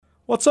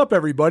What's up,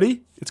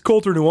 everybody? It's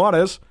Colter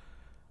Nuanez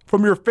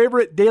from your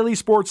favorite daily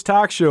sports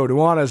talk show,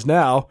 Nuanez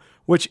Now,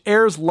 which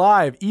airs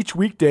live each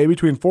weekday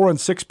between 4 and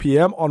 6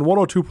 p.m. on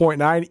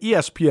 102.9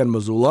 ESPN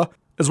Missoula,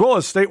 as well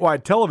as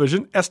statewide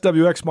television,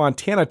 SWX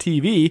Montana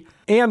TV,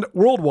 and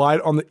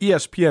worldwide on the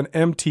ESPN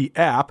MT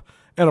app.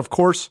 And of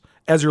course,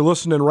 as you're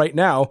listening right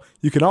now,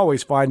 you can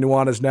always find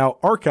Nuanez Now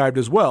archived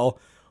as well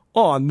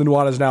on the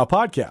Nuanez Now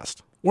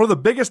podcast. One of the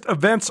biggest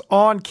events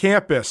on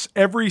campus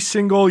every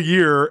single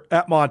year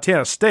at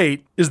Montana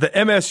State is the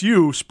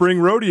MSU Spring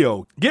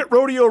Rodeo. Get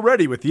rodeo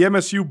ready with the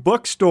MSU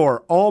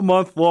bookstore all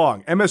month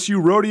long.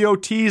 MSU rodeo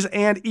tees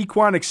and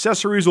equine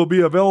accessories will be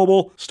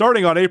available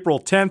starting on April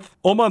 10th.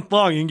 All month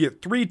long, you can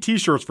get 3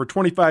 t-shirts for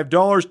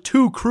 $25,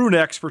 2 crew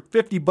necks for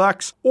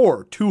 $50,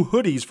 or 2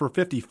 hoodies for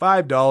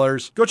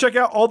 $55. Go check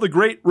out all the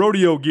great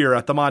rodeo gear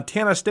at the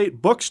Montana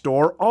State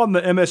bookstore on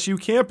the MSU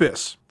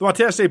campus. The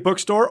Montana State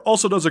bookstore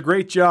also does a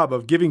great job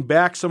of giving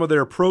back some of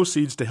their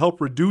proceeds to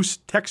help reduce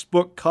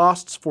textbook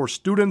costs for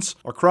students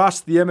across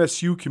the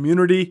MSU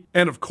community.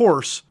 And of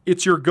course,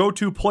 it's your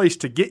go-to place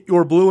to get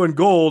your blue and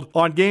gold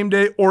on game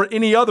day or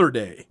any other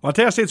day.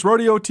 Montana State's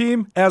rodeo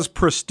team, as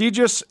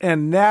prestigious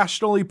and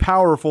nationally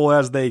powerful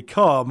as they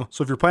come.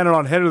 So if you're planning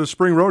on heading to the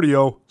spring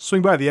rodeo,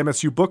 swing by the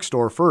MSU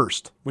bookstore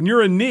first. When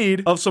you're in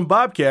need of some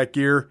Bobcat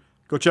gear,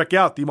 go check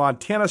out the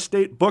Montana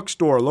State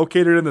bookstore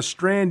located in the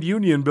Strand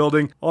Union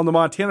building on the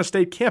Montana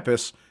State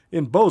campus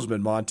in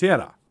Bozeman,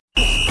 Montana.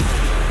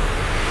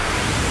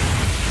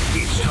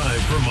 It's time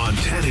for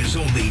Montana's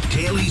only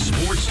daily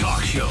sports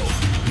talk show,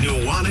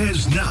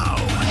 Nuanez Now.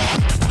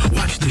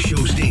 Watch the show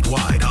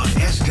statewide on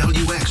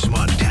SWX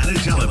Montana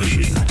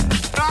Television.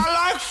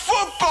 I like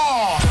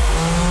football!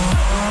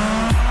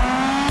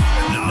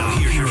 Now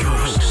here's your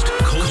host,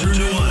 Colter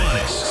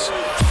Nuanez.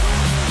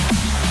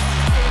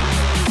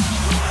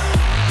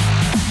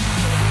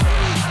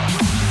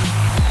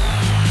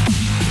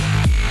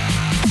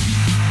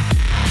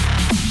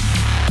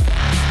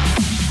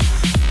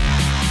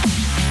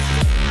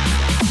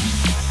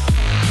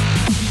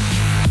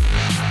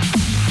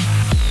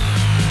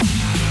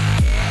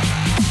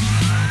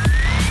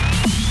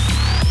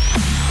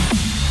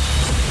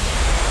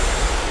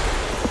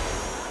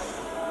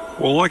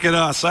 Well, look at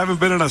us. I haven't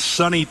been in a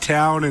sunny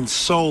town in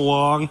so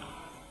long.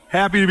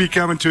 Happy to be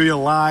coming to you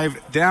live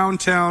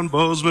downtown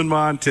Bozeman,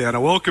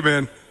 Montana. Welcome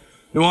in.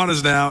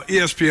 Nuanez Now,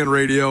 ESPN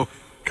Radio,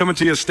 coming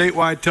to you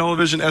statewide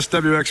television,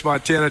 SWX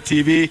Montana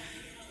TV,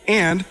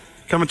 and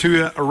coming to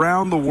you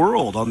around the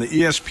world on the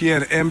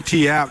ESPN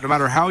MT app, no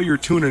matter how you're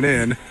tuning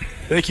in.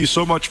 Thank you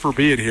so much for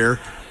being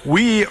here.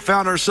 We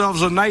found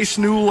ourselves a nice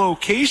new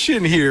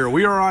location here.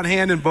 We are on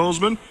hand in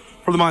Bozeman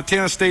for the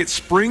Montana State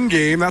spring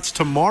game. That's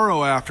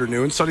tomorrow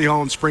afternoon, Sonny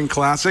Holland Spring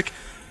Classic,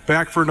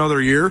 back for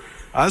another year.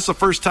 This is the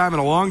first time in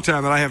a long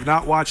time that I have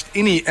not watched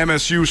any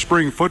MSU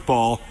spring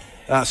football,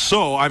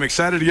 so I'm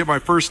excited to get my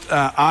first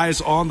eyes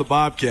on the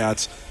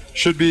Bobcats.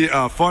 Should be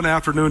a fun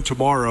afternoon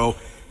tomorrow,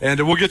 and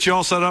we'll get you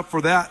all set up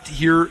for that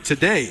here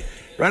today.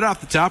 Right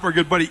off the top, our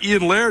good buddy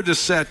Ian Laird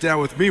just sat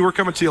down with me. We're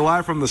coming to you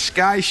live from the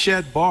Sky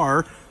Shed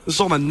Bar. This is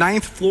on the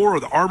 9th floor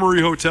of the Armory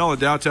Hotel in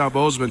downtown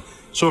Bozeman.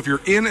 So if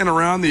you're in and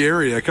around the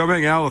area, come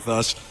hang out with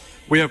us.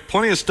 We have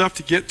plenty of stuff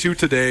to get to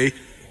today.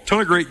 Ton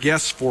of great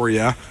guests for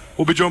you.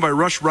 We'll be joined by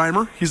Rush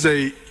Reimer. He's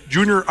a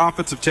junior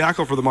offensive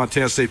tackle for the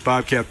Montana State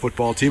Bobcat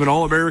football team, an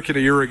All-American a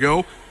year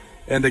ago,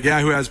 and a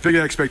guy who has big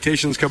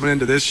expectations coming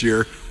into this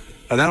year.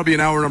 That'll be in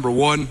hour number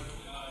 1.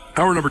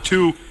 Hour number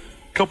 2,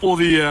 a couple of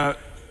the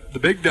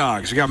big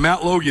dogs. We got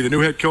Matt Logie, the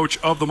new head coach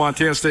of the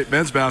Montana State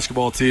men's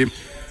basketball team,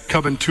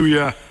 coming to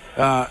you.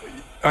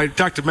 I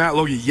talked to Matt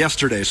Logie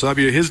yesterday, so that'll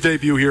be his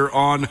debut here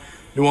on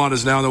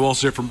Nuanez Now. And then we'll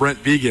also hear from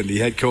Brent Vigen, the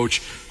head coach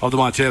of the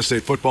Montana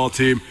State football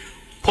team.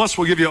 Plus,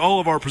 we'll give you all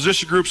of our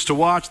position groups to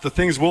watch, the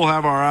things we'll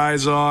have our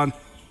eyes on.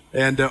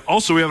 And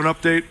also, we have an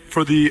update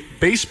for the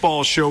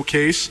baseball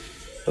showcase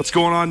that's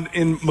going on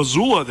in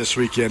Missoula this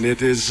weekend.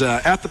 It is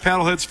at the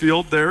Paddleheads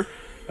field there,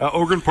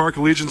 Ogren Park,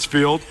 Allegiance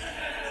Field,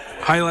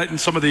 highlighting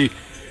some of the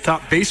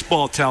top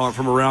baseball talent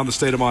from around the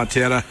state of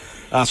Montana.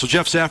 So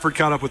Geoff Safford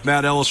caught up with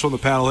Matt Ellis from the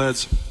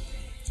Paddleheads.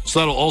 So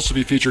that'll also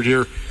be featured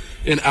here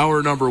in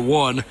hour number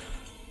 1.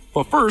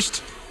 But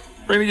first,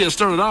 we're going to get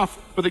started off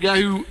with a guy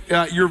who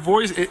your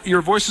voice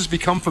has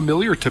become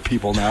familiar to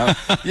people now.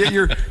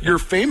 You're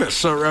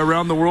famous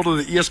around the world of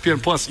the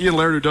ESPN Plus. Ian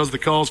Laird, who does the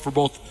calls for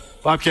both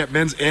Bobcat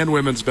men's and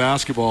women's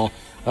basketball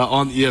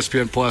on the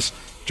ESPN Plus,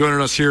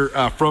 joining us here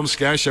from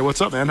Sky Shed. What's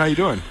up, man? How you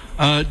doing?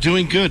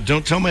 Doing good.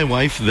 Don't tell my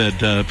wife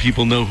that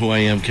people know who I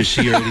am, because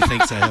she already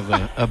thinks I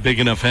have a big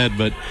enough head.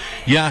 But,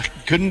 yeah,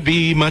 couldn't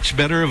be much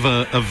better of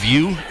a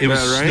view. It was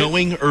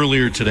snowing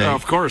earlier today.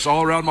 Of course,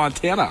 all around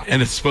Montana.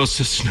 And it's supposed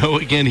to snow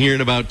again here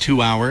in about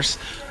 2 hours.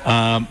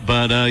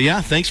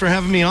 Yeah, thanks for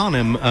having me on.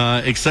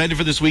 I'm excited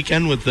for this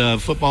weekend with the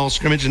football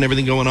scrimmage and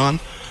everything going on.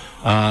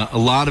 A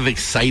lot of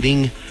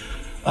exciting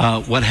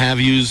what have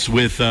yous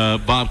with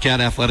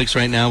Bobcat Athletics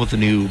right now with the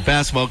new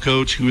basketball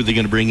coach. Who are they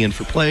going to bring in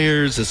for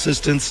players,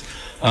 assistants?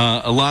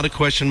 A lot of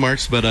question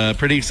marks, but a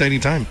pretty exciting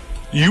time.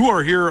 You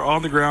are here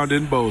on the ground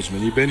in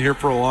Bozeman. You've been here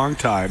for a long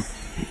time.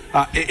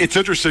 It's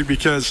interesting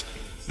because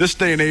this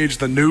day and age,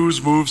 the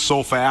news moves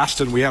so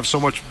fast and we have so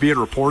much being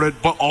reported,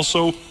 but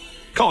also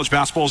college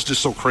basketball is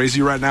just so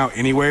crazy right now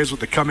anyways, with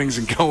the comings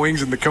and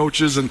goings and the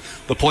coaches and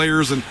the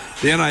players and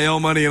the NIL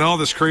money and all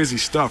this crazy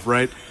stuff,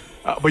 right?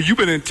 But you've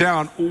been in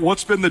town.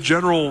 What's been the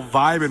general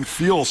vibe and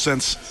feel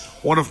since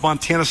one of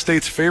Montana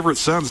State's favorite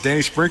sons,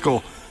 Danny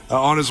Sprinkle,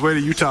 on his way to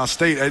Utah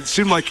State? It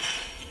seemed like,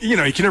 you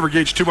can never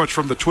gauge too much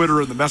from the Twitter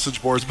and the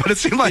message boards, but it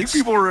seemed like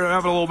people were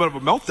having a little bit of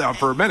a meltdown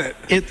for a minute.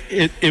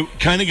 It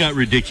kind of got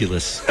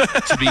ridiculous,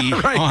 to be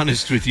right.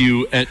 honest with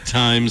you, at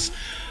times.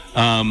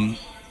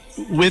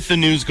 With the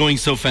news going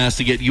so fast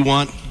to get, you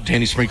want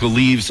Danny Sprinkle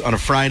leaves on a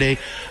Friday.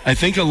 I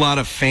think a lot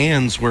of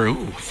fans were,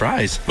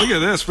 fries. Look at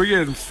this. We're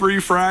getting free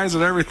fries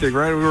and everything,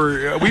 right?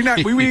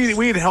 We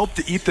need help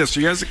to eat this. So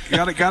you guys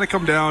got to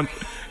come down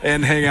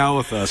and hang out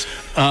with us.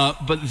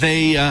 But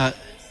they,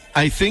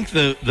 I think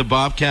the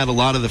Bobcat, a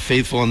lot of the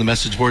faithful on the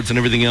message boards and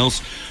everything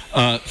else,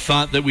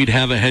 thought that we'd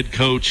have a head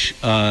coach.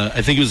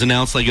 I think it was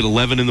announced like at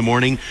 11 in the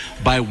morning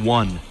by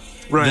 1.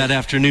 Right. That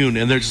afternoon,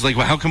 and they're just like,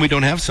 well, how come we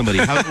don't have somebody?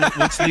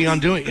 What's Leon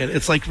doing?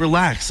 It's like,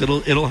 relax,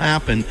 it'll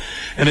happen.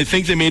 And I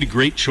think they made a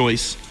great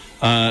choice.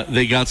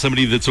 They got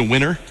somebody that's a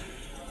winner.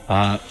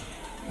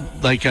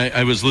 Like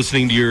I was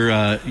listening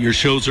to your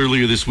shows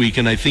earlier this week,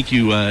 and I think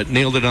you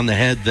nailed it on the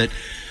head that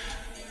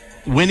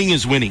winning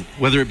is winning,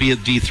 whether it be at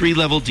D3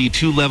 level,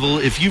 D2 level.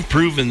 If you've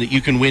proven that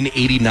you can win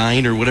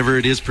 89 or whatever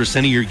it is %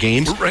 of your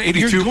games, right,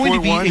 you're going to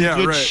be in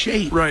good right,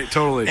 shape. Right,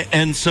 totally.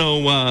 And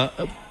so...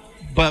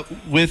 But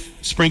with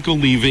Sprinkle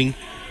leaving,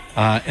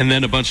 and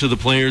then a bunch of the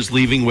players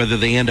leaving, whether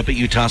they end up at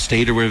Utah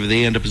State or wherever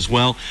they end up as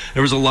well,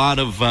 there was a lot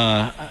of,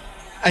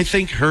 I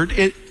think, hurt.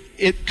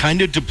 It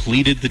kind of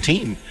depleted the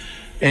team,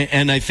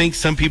 and I think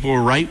some people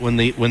were right when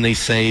they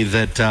say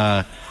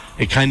that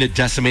it kind of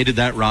decimated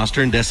that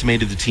roster and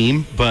decimated the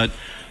team. But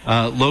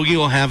Logie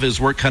will have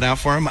his work cut out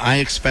for him. I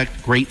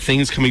expect great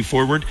things coming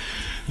forward.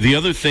 The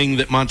other thing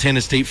that Montana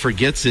State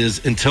forgets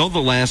is, until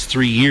the last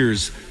 3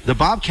 years, the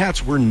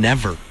Bobcats were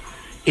never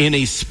in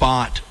a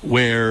spot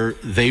where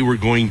they were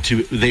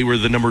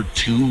the number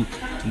 2,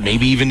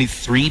 maybe even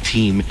 3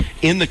 team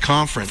in the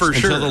conference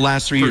until the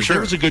last 3 years.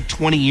 There was a good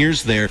 20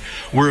 years there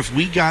where if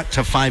we got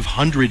to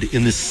 500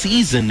 in the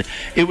season,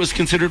 it was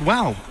considered,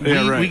 wow,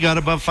 we got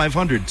above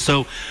 500.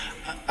 So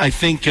I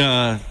think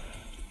the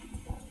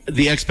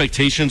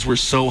expectations were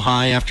so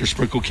high after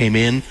Sprinkle came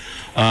in.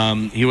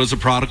 He was a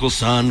prodigal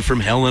son from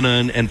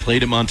Helena and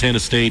played at Montana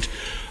State.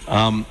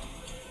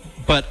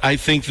 But I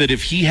think that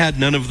if he had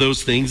none of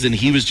those things and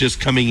he was just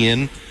coming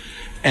in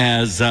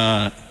as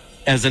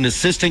an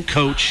assistant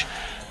coach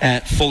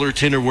at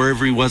Fullerton or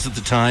wherever he was at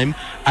the time,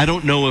 I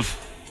don't know if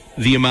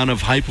the amount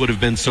of hype would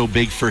have been so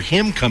big for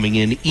him coming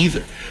in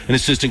either. An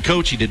assistant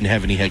coach, he didn't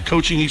have any head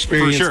coaching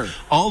experience. For sure.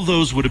 All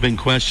those would have been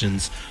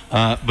questions.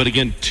 But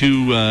again,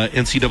 2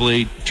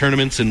 NCAA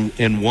tournaments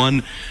and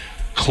 1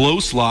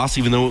 close loss,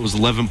 even though it was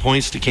 11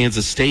 points to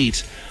Kansas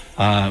State,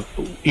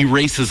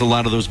 erases a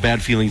lot of those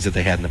bad feelings that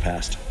they had in the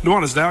past.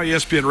 Nuanez Now,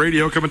 ESPN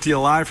Radio, coming to you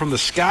live from the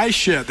Sky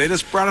Shed. They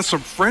just brought us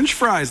some French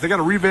fries. They got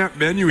a revamped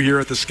menu here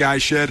at the Sky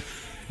Shed,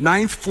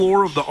 9th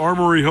floor of the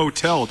Armory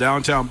Hotel,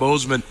 downtown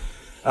Bozeman.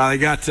 They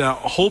got a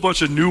whole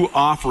bunch of new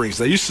offerings.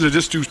 They used to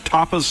just do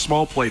tapas,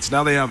 small plates.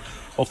 Now they have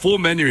a full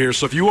menu here.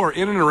 So if you are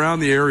in and around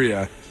the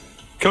area,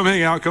 come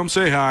hang out, come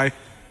say hi,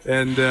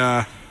 and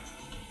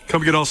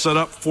come get all set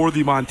up for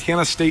the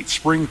Montana State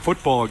spring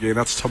football game.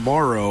 That's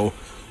tomorrow.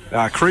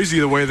 Crazy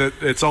the way that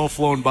it's all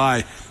flown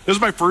by. This is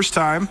my first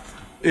time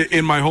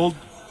in my whole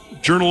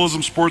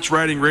journalism, sports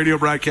writing, radio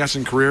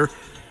broadcasting career.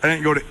 I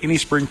didn't go to any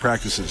spring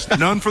practices.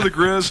 None for the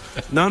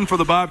Grizz, none for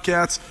the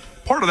Bobcats.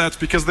 Part of that's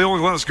because they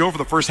only let us go for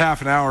the first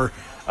half an hour.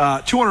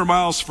 200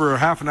 miles for a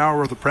half an hour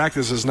worth of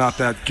practice is not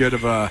that good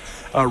of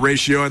a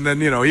ratio. And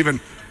then, even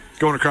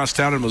going across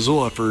town in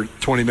Missoula for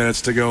 20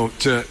 minutes to go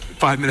to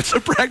 5 minutes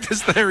of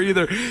practice there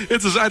either.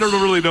 I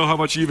don't really know how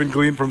much you even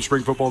glean from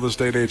spring football this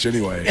day and age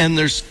anyway. And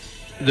there's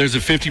a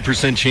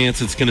 50%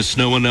 chance it's going to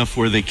snow enough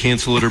where they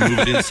cancel it or move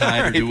it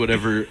inside or do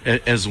whatever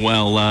as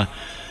well.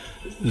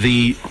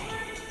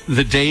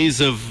 The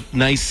days of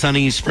nice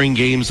sunny spring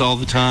games all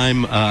the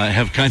time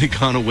have kind of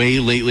gone away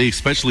lately,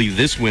 especially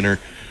this winter,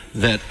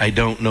 that I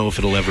don't know if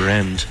it'll ever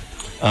end.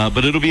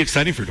 But it'll be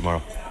exciting for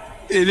tomorrow.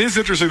 It is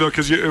interesting, though,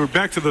 because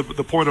back to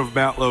the point of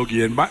Matt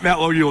Logie. And Matt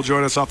Logie will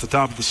join us off the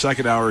top of the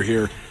second hour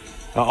here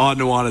on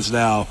Nuanez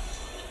Now.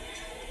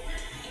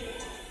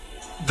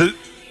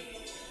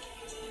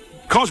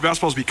 College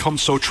basketball has become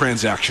so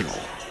transactional.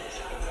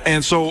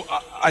 And so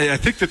I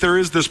think that there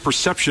is this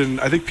perception.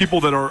 I think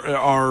people that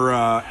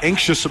are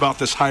anxious about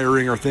this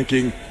hiring are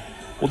thinking,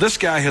 well, this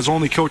guy has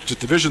only coached at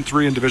Division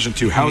III and Division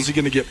II. How is he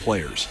going to get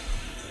players?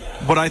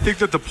 But I think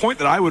that the point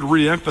that I would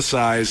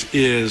reemphasize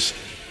is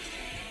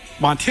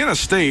Montana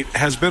State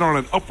has been on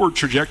an upward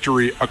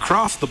trajectory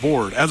across the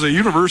board as a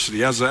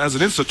university, as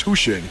an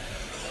institution,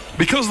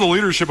 because of the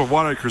leadership of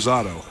Juan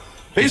Cruzado.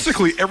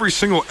 Basically, every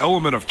single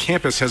element of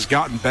campus has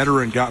gotten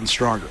better and gotten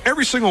stronger.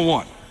 Every single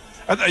one.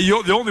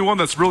 The only one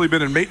that's really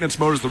been in maintenance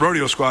mode is the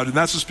rodeo squad, and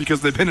that's just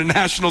because they've been in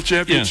national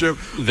championship.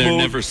 Yeah, they're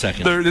never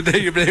second.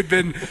 They've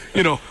been,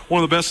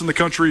 one of the best in the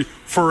country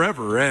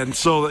forever, and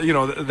so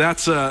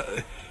that's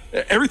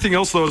everything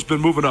else though has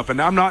been moving up.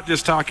 And I'm not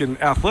just talking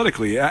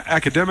athletically,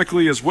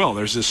 academically as well.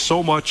 There's just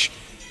so much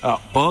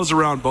buzz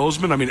around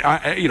Bozeman. I mean,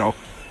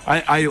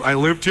 I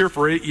lived here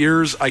for 8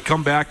 years. I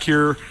come back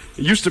here.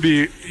 It used to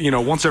be,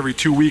 once every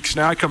 2 weeks.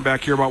 Now I come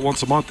back here about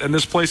once a month, and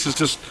this place has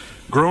just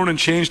grown and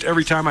changed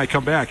every time I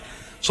come back.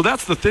 So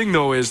that's the thing,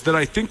 though, is that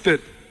I think that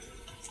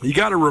you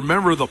got to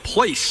remember the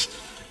place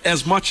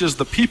as much as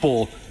the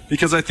people,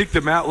 because I think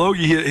that Matt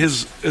Logie,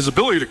 his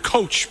ability to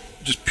coach,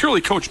 just purely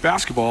coach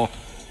basketball,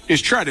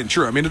 is tried and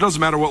true. I mean, it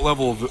doesn't matter what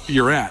level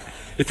you're at.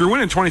 If you're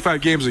winning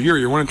 25 games a year,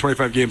 you're winning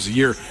 25 games a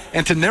year.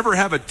 And to never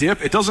have a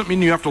dip, it doesn't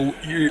mean you have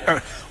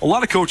to. A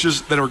lot of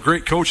coaches that are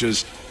great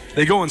coaches,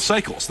 they go in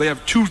cycles. They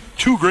have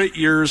two great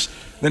years,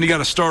 then you got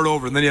to start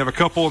over, and then you have a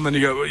couple, and then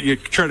you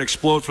try to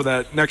explode for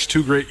that next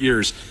 2 great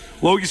years.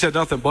 Logie's had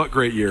nothing but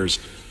great years.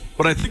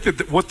 But I think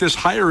that what this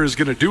hire is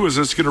going to do is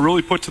it's going to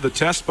really put to the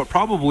test, but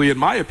probably, in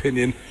my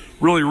opinion,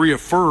 really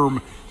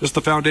reaffirm just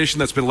the foundation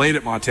that's been laid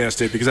at Montana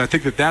State, because I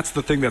think that that's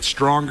the thing that's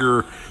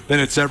stronger than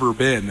it's ever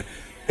been.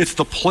 It's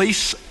the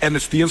place and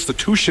it's the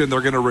institution that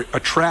are going to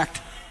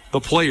attract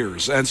the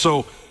players. And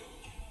so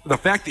the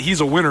fact that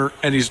he's a winner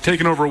and he's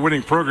taken over a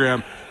winning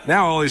program,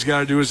 now all he's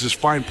got to do is just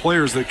find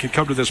players that can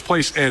come to this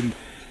place. And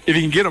if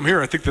he can get them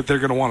here, I think that they're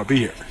going to want to be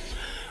here.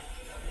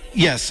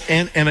 Yes,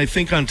 and I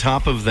think on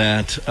top of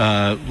that,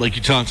 like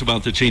you talked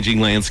about the changing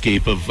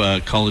landscape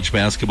of college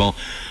basketball,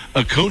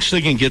 a coach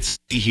that can get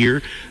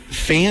here,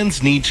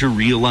 fans need to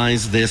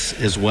realize this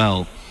as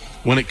well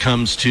when it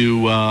comes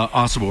to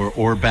Osobor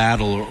or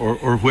Battle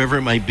or whoever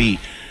it might be.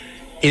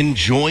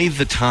 Enjoy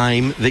the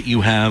time that you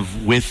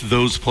have with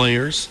those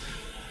players.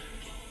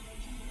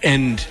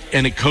 And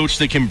a coach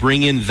that can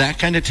bring in that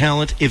kind of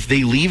talent if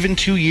they leave in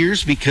 2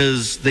 years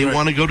because they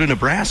want to go to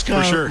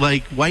Nebraska, for sure,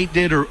 like White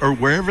did, or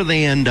wherever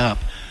they end up.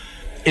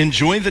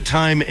 Enjoy the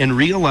time and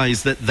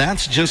realize that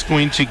that's just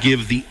going to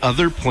give the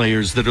other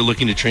players that are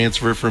looking to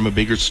transfer from a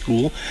bigger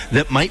school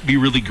that might be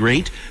really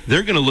great.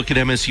 They're going to look at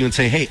MSU and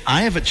say, hey,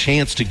 I have a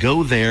chance to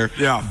go there,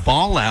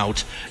 ball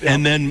out,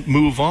 and then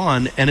move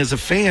on. And as a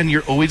fan,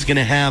 you're always going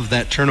to have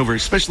that turnover,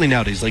 especially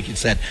nowadays, like you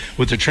said,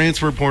 with the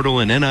transfer portal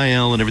and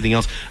NIL and everything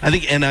else. I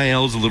think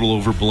NIL is a little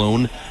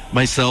overblown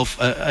myself.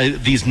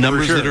 These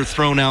numbers that are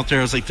thrown out there,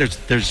 I was like,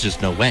 there's just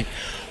no way.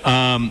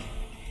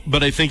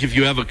 But I think if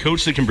you have a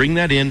coach that can bring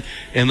that in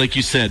and, like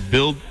you said,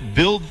 build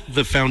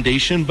the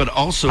foundation, but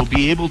also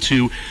be able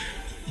to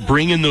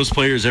bring in those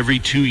players every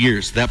 2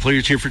 years. That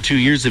player's here for 2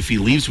 years. If he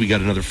leaves, we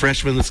got another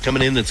freshman that's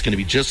coming in that's going to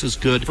be just as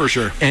good. For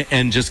sure.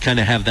 And just kind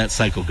of have that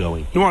cycle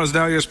going. Nuanez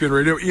Now, ESPN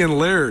Radio. Ian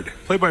Laird,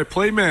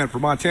 play-by-play man for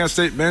Montana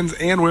State men's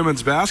and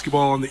women's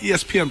basketball on the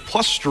ESPN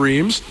Plus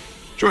streams.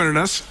 Joining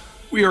us,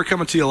 we are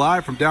coming to you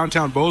live from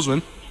downtown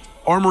Bozeman,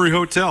 Armory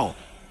Hotel.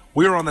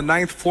 We are on the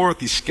 9th floor at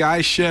the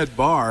Sky Shed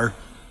Bar.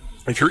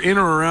 If you're in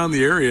or around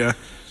the area,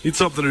 need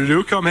something to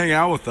do, come hang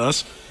out with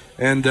us.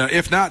 And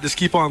if not, just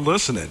keep on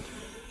listening.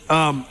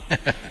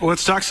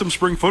 Let's talk some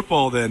spring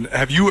football then.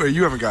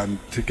 You haven't gotten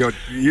to go.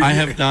 I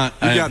have not.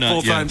 You got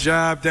full-time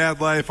job, dad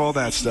life, all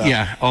that stuff.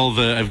 Yeah,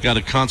 I've got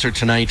a concert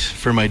tonight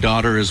for my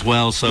daughter as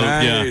well. So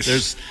nice.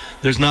 Yeah,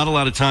 there's not a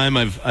lot of time.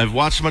 I've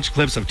watched a bunch of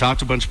clips. I've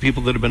talked to a bunch of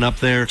people that have been up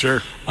there.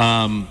 Sure.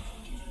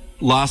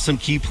 Lost some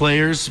key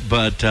players,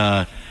 but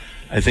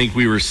I think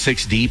we were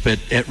 6 deep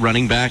at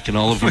running back, and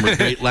all of them were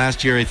great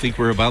last year. I think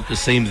we're about the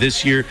same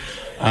this year.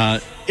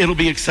 It'll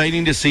be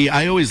exciting to see.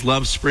 I always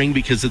love spring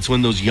because it's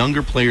when those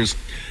younger players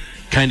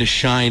kind of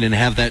shine and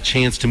have that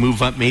chance to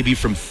move up maybe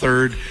from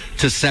 3rd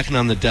to 2nd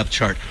on the depth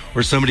chart,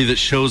 or somebody that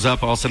shows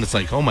up, all of a sudden it's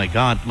like, oh my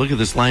God, look at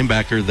this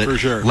linebacker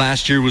that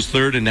last year was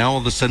 3rd and now all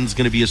of a sudden is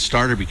going to be a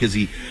starter because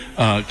he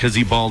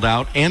balled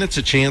out. And it's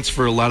a chance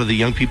for a lot of the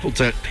young people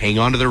to hang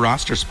on to their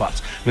roster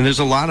spots. I mean, there's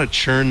a lot of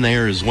churn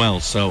there as well.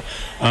 So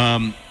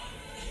I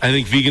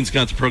think Vegan's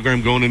got the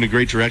program going in a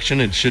great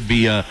direction. It should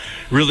be a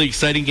really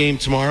exciting game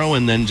tomorrow,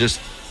 and then just,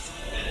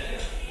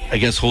 I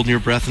guess, holding your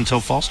breath until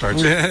fall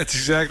starts. Yeah, that's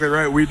exactly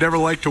right. We never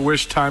like to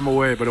wish time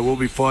away, but it will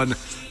be fun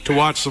to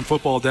watch some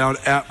football down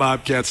at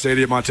Bobcat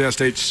Stadium. Montana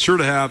State sure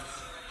to have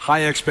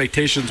high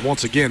expectations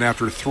once again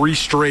after 3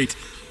 straight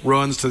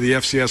runs to the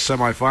FCS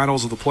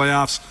semifinals of the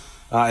playoffs,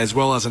 as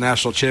well as a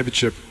national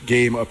championship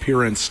game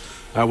appearance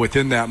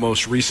within that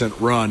most recent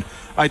run.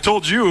 I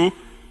told you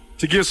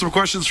to give some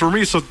questions for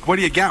me, so what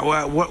do you got?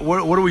 What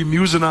are we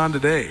musing on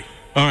today?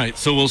 All right,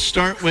 so we'll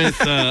start with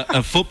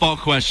a football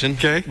question.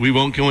 Okay. We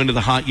won't go into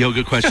the hot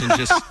yoga question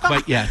just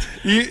quite yet.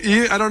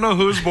 I don't know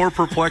who's more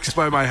perplexed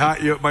by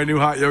my new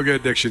hot yoga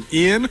addiction,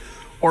 Ian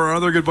or our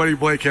other good buddy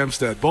Blake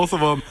Hempstead. Both of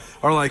them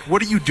are like,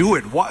 what are you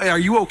doing? Why, are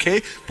you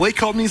okay? Blake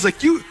called me. He's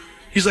like,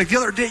 He's like, the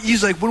other day,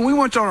 he's like, when we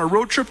went on our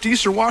road trip to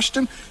Eastern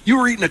Washington, you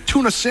were eating a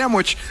tuna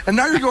sandwich, and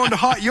now you're going to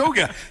hot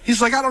yoga.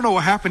 He's like, I don't know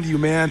what happened to you,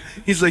 man.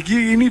 He's like,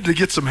 you need to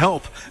get some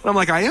help. And I'm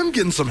like, I am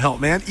getting some help,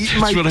 man. Eating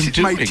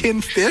my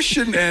tin fish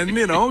and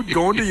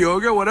going to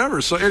yoga,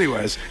 whatever. So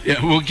anyways.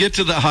 Yeah, we'll get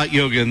to the hot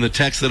yoga and the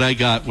text that I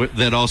got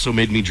that also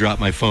made me drop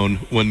my phone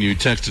when you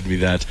texted me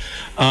that.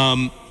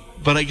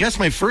 But I guess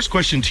my first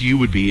question to you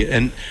would be,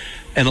 and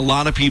a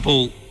lot of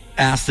people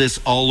ask this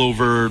all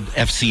over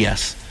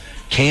FCS,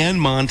 can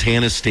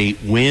Montana State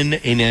win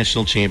a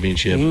national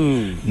championship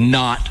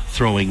not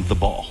throwing the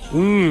ball?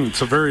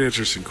 It's a very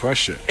interesting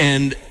question.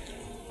 And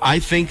I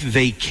think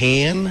they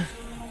can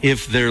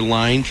if their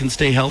line can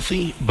stay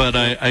healthy, but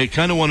I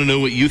kind of want to know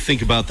what you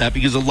think about that,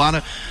 because a lot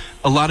of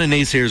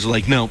naysayers are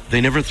like, no, they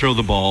never throw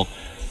the ball.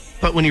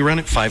 But when you run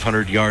it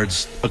 500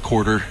 yards a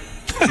quarter,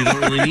 you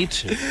don't really need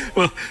to.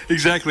 Well,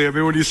 exactly. I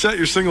mean, when you set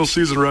your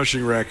single-season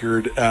rushing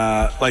record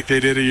like they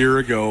did a year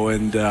ago,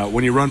 and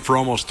when you run for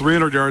almost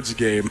 300 yards a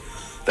game,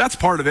 that's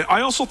part of it.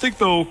 I also think,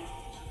 though,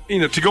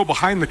 to go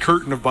behind the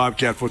curtain of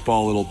Bobcat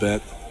football a little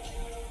bit,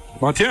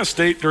 Montana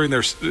State during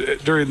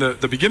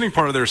the beginning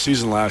part of their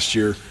season last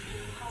year,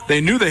 they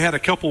knew they had a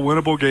couple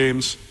winnable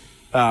games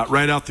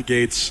right out the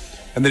gates,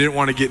 and they didn't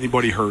want to get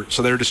anybody hurt,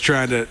 so they were just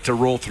trying to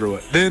roll through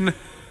it. Then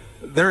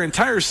their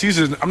entire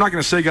season, I'm not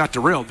going to say got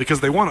derailed,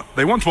 because they won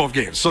 12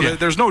 games, so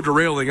there's no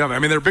derailing of it. I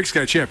mean, they're Big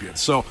Sky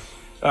champions, so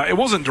it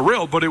wasn't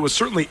derailed, but it was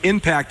certainly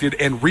impacted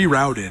and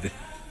rerouted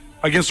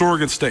against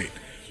Oregon State.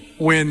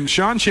 When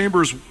Sean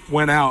Chambers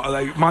went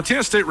out,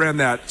 Montana State ran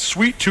that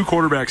sweet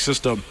 2-quarterback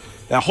system.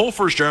 That whole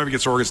first drive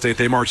against Oregon State,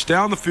 they marched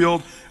down the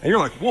field, and you're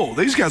like, whoa,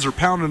 these guys are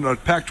pounding a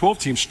Pac-12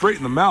 team straight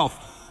in the mouth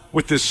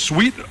with this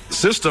sweet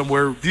system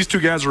where these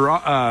two guys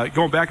are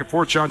going back and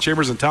forth, Sean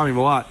Chambers and Tommy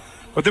Mellott.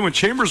 But then when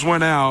Chambers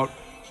went out,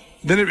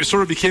 then it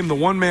sort of became the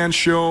one-man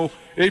show.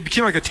 It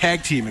became like a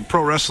tag team in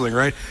pro wrestling,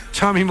 right?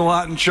 Tommy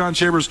Mellott and Sean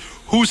Chambers,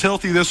 who's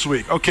healthy this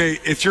week? Okay,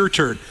 it's your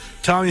turn.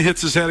 Tommy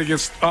hits his head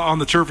on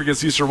the turf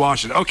against Eastern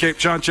Washington. Okay,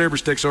 Sean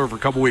Chambers takes over for a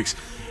couple weeks.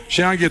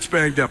 Sean gets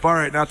banged up. All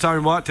right, now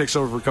Tommy Mellott takes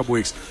over for a couple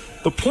weeks.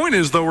 The point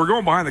is, though, we're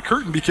going behind the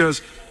curtain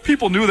because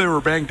people knew they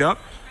were banged up.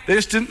 They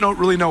just didn't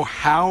really know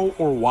how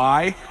or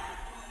why.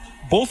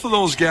 Both of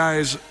those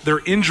guys, their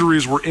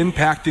injuries were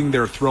impacting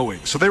their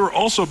throwing. So they were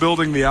also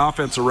building the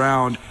offense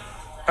around.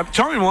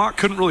 Tommy Mellott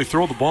couldn't really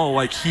throw the ball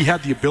like he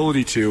had the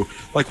ability to.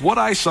 Like what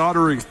I saw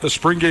during the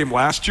spring game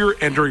last year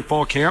and during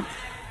fall camp,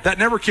 that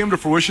never came to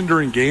fruition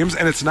during games,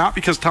 and it's not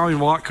because Tommy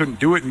Mellott couldn't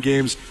do it in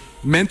games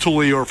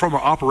mentally or from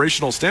an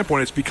operational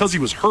standpoint. It's because he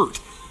was hurt.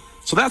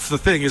 So that's the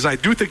thing, is I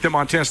do think that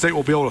Montana State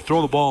will be able to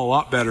throw the ball a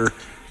lot better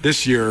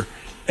this year.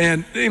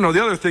 And,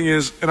 the other thing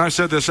is, and I've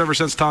said this ever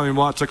since Tommy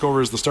Mellott took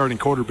over as the starting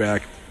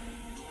quarterback,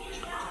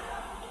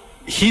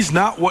 he's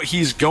not what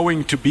he's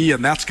going to be,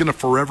 and that's going to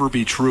forever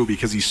be true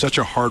because he's such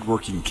a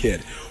hardworking kid.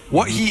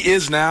 What he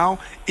is now,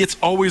 it's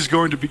always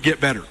going to get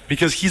better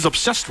because he's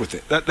obsessed with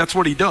it. That's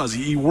what he does.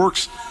 He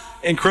works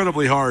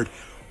incredibly hard.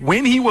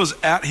 When he was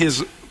at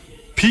his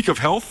peak of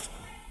health,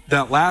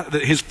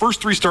 his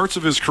first 3 starts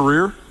of his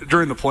career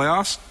during the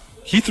playoffs,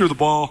 he threw the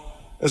ball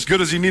as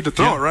good as he needed to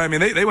throw it, right? I mean,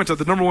 they went to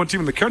the number 1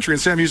 team in the country in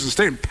Sam Houston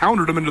State and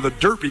pounded them into the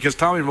dirt because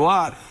Tommy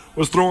Mellott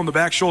was throwing the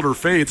back shoulder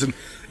fades. And,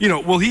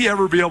 will he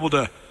ever be able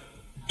to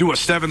do a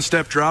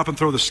 7-step drop and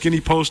throw the skinny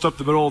post up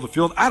the middle of the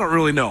field? I don't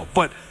really know.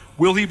 But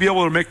will he be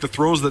able to make the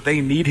throws that they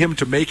need him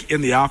to make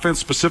in the offense,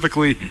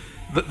 specifically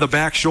the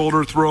back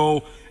shoulder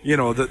throw,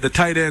 the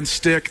tight end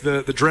stick,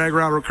 the drag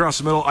route across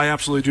the middle? I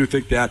absolutely do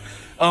think that.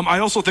 I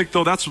also think,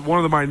 though, that's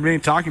one of my main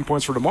talking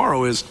points for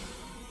tomorrow is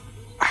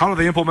how do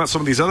they implement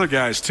some of these other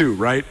guys too,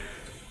 right?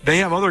 They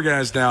have other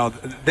guys now.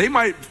 They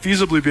might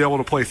feasibly be able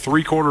to play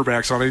 3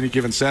 quarterbacks on any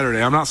given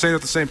Saturday. I'm not saying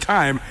at the same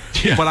time,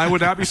 but I would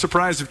not be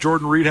surprised if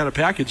Jordan Reed had a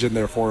package in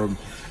there for him.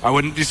 I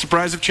wouldn't be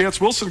surprised if Chance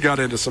Wilson got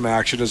into some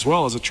action as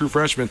well as a true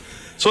freshman.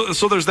 So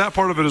there's that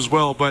part of it as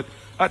well. But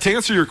to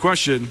answer your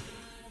question,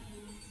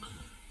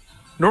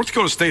 North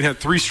Dakota State had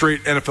 3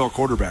 straight NFL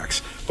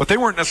quarterbacks, but they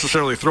weren't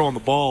necessarily throwing the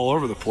ball all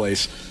over the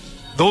place.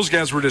 Those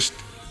guys were just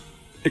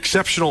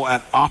exceptional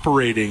at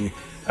operating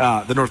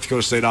the North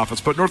Dakota State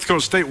offense. But North Dakota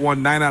State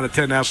won 9 out of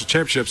 10 national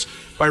championships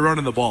by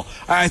running the ball.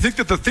 I think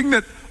that the thing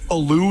that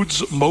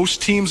eludes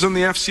most teams in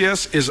the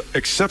FCS is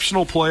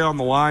exceptional play on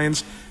the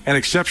lines and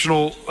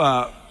exceptional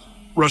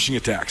rushing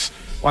attacks.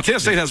 Montana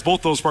State has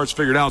both those parts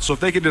figured out, so if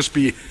they can just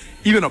be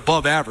even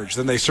above average,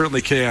 then they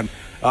certainly can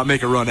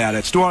make a run at it.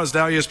 It's Nuanez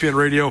Now, ESPN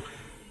Radio,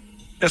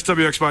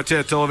 SWX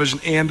Montana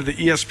Television, and the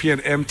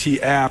ESPN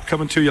MT app,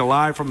 coming to you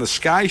live from the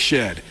Sky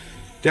Shed,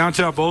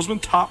 downtown Bozeman,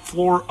 top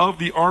floor of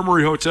the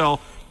Armory Hotel.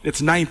 It's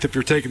 9th if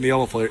you're taking the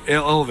elevator,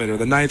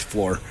 the 9th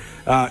floor.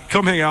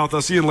 Come hang out with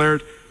us. Ian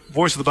Laird,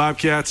 voice of the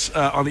Bobcats,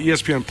 on the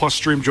ESPN Plus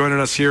stream, joining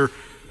us here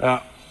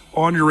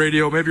on your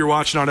radio. Maybe you're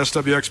watching on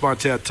SWX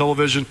Montana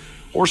Television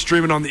or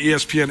streaming on the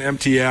ESPN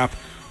MT app.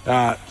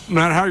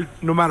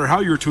 No matter how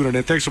you're tuning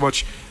in, thanks so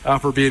much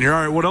for being here.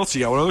 All right, what else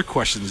you got? What other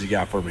questions you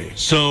got for me?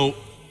 So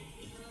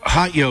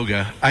Hot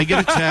yoga. I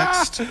get a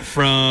text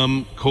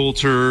from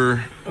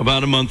Colter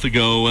about a month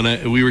ago,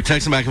 and we were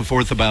texting back and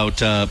forth about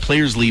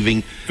players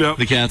leaving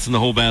the Cats and the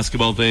whole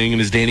basketball thing.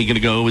 And is Danny going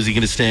to go? Is he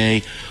going to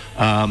stay?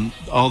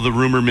 All the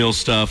rumor mill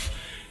stuff.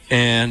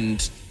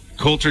 And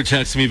Colter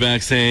texted me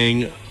back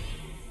saying,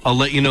 I'll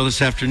let you know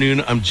this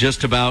afternoon. I'm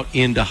just about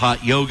into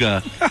hot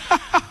yoga.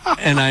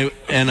 and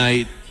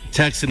I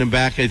texted him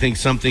back, I think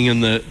something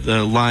in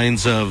the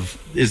lines of,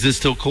 is this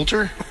still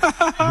Colter?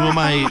 Who am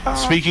I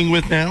speaking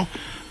with now?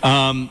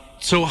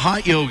 So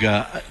hot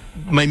yoga,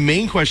 my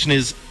main question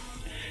is,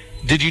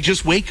 did you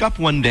just wake up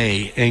one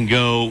day and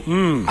go,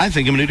 I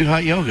think I'm going to do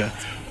hot yoga?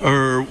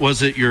 Or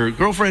was it your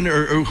girlfriend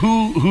or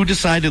who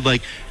decided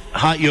like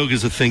hot yoga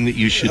is a thing that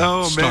you should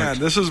start? Man,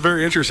 this is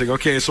very interesting.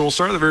 Okay, so we'll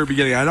start at the very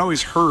beginning. I'd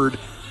always heard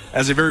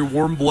as a very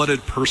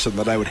warm-blooded person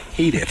that I would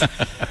hate it.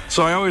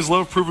 So I always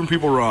love proving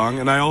people wrong,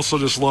 and I also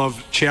just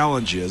love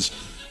challenges.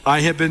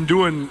 I have been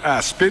doing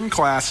spin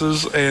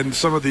classes and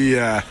some of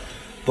the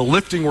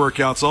lifting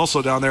workouts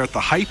also down there at the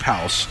Hype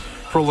House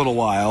for a little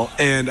while,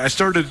 and I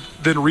started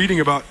then reading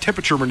about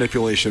temperature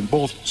manipulation,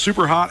 both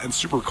super hot and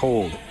super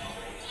cold.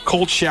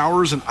 Cold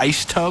showers and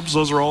ice tubs,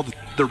 those are all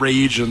the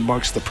rage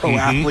amongst the pro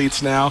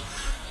athletes now.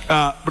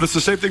 But it's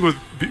the same thing with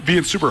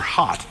being super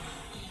hot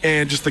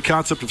and just the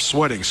concept of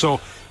sweating.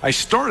 So I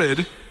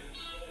started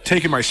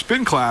taking my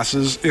spin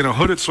classes in a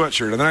hooded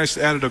sweatshirt, and then I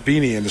added a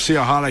beanie in to see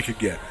how hot I could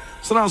get.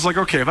 So then I was like,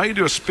 okay, if I can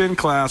do a spin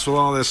class with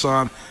all this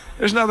on,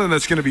 there's nothing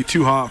that's going to be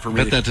too hot for me.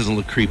 Bet that doesn't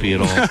look creepy at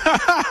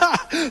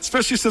all.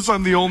 Especially since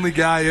I'm the only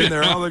guy in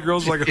there. All the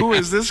girls are like, who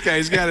is this guy?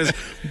 He's got his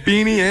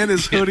beanie and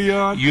his hoodie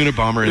on.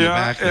 Unabomber in the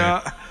back there.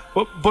 Yeah.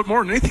 But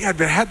more than anything, I've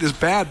had this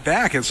bad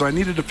back, and so I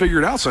needed to figure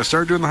it out. So I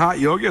started doing the hot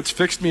yoga. It's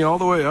fixed me all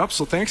the way up.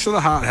 So thanks to the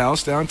Hot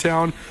House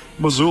downtown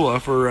Missoula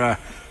for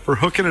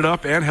hooking it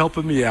up and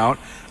helping me out.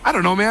 I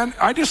don't know, man.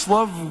 I just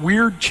love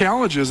weird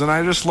challenges, and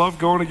I just love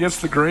going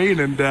against the grain.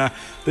 And the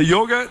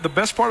yoga, the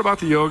best part about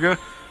the yoga,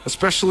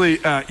 especially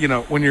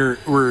when you're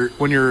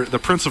the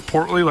Prince of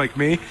Portly like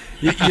me,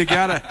 you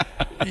gotta.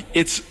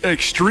 It's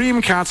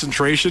extreme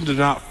concentration to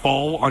not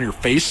fall on your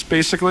face,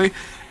 basically.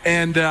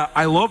 And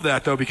I love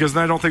that, though, because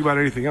then I don't think about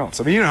anything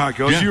else. I mean, you know how it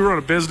goes. Yeah. You run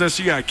a business,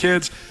 you got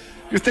kids,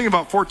 you're thinking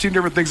about 14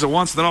 different things at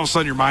once, and then all of a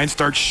sudden your mind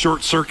starts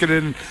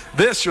short-circuiting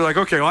this. You're like,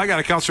 okay, well, I got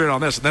to concentrate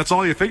on this. And that's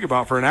all you think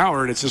about for an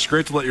hour, and it's just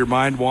great to let your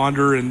mind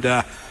wander. And,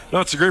 no,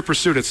 it's a great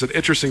pursuit. It's an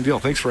interesting deal.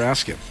 Thanks for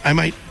asking. I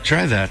might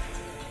try that.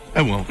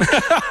 I won't.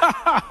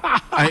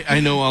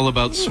 I know all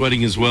about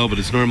sweating as well, but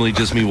it's normally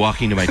just me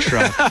walking to my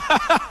truck.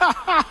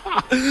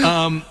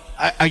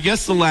 I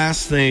guess the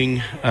last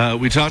thing,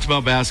 we talked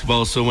about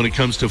basketball, so when it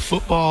comes to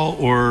football,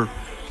 or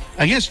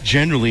I guess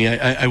generally,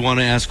 I want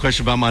to ask a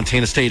question about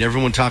Montana State.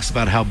 Everyone talks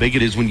about how big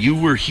it is. When you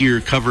were here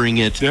covering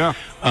it,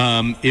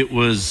 it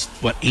was,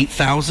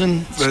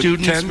 8,000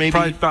 students 10, maybe?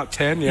 Probably about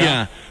 10,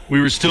 Yeah, we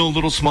were still a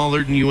little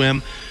smaller than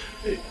UM.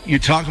 You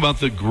talk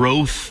about the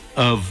growth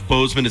of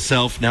Bozeman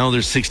itself. Now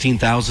there's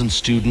 16,000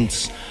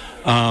 students.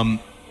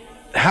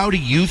 How do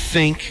you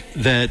think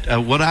that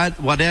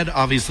Wadad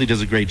obviously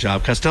does a great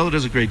job, Costello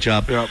does a great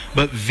job,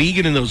 but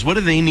Vegan and those, what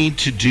do they need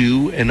to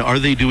do, and are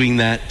they doing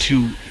that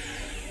to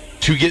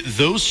get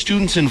those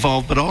students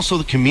involved, but also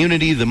the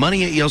community, the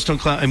money at Yellowstone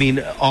Cloud, I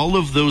mean, all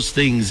of those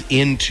things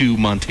into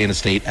Montana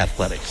State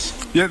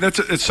athletics? Yeah,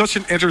 it's such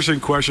an interesting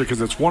question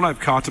because it's one I've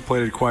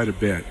contemplated quite a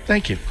bit.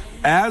 Thank you.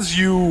 As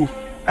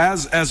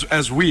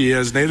we,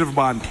 as native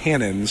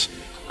Montanans,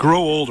 grow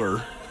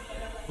older,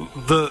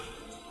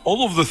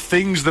 all of the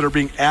things that are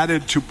being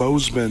added to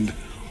Bozeman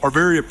are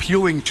very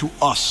appealing to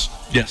us.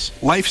 Yes.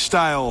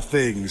 Lifestyle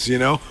things,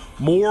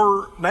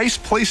 more nice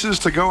places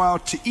to go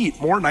out to eat,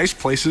 more nice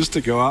places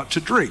to go out to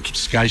drink.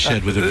 Sky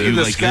shed with a view like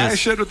this. The sky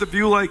shed with a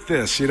view like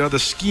this, the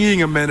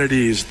skiing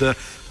amenities, the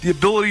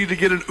ability to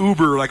get an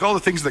Uber, like all the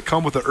things that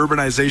come with the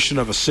urbanization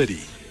of a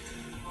city.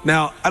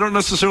 Now, I don't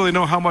necessarily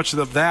know how much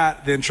of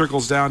that then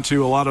trickles down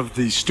to a lot of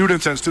the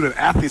students and student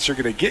athletes are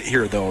going to get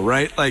here, though,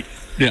 right? Like,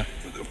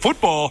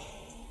 football,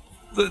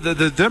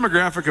 the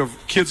demographic of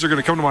kids that are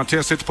going to come to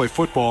Montana State to play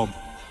football,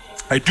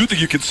 I do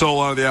think you can sell a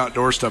lot of the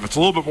outdoor stuff. It's a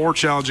little bit more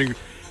challenging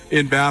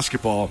in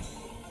basketball.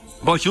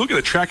 But if you look at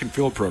the track and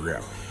field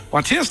program,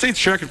 Montana State's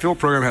track and field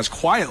program has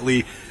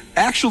quietly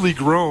actually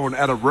grown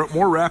at a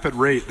more rapid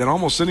rate than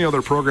almost any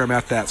other program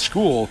at that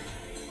school.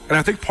 And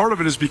I think part of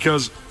it is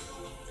because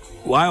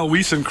Lyle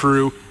Weiss and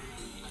crew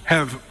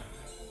have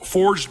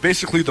forged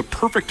basically the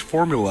perfect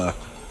formula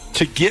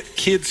to get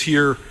kids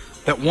here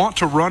that want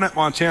to run at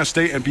Montana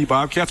State and be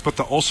Bobcats, but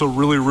that also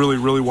really, really,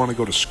 really want to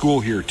go to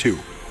school here too.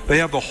 They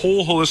have the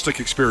whole holistic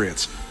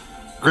experience.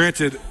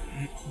 Granted,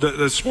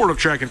 the sport of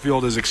track and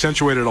field is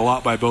accentuated a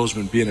lot by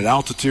Bozeman being at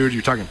altitude.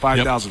 You're talking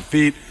 5,000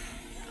 feet.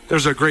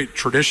 There's a great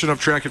tradition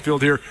of track and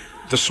field here.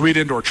 The sweet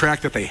indoor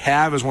track that they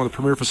have is one of the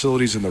premier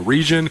facilities in the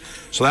region,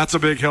 so that's a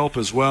big help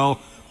as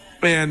well.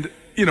 And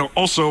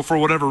also for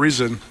whatever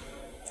reason,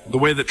 the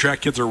way that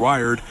track kids are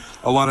wired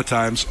a lot of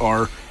times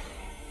are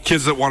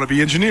kids that want to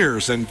be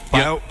engineers and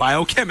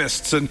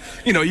biochemists. And,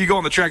 you go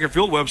on the track and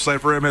field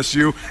website for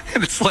MSU,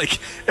 and it's like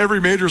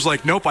every major's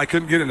like, nope, I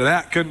couldn't get into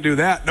that, couldn't do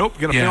that. Nope,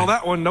 going to fail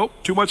that one. Nope,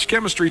 too much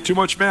chemistry, too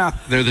much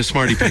math. They're the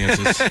smarty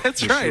pantses.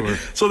 That's right. Sure.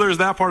 So there's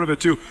that part of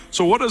it, too.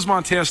 So what does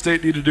Montana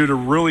State need to do to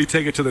really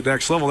take it to the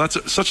next level?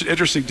 That's such an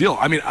interesting deal.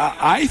 I mean,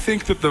 I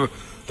think that the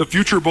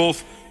future,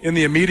 both in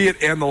the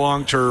immediate and the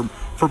long term,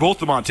 for both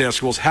the Montana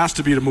schools has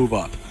to be to move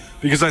up.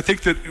 Because I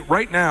think that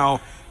right now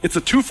it's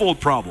a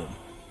twofold problem.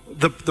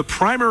 The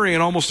primary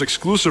and almost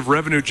exclusive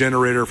revenue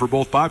generator for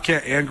both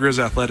Bobcat and Grizz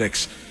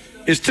athletics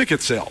is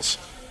ticket sales.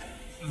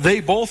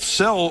 They both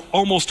sell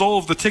almost all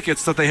of the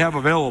tickets that they have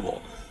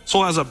available.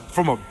 So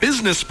from a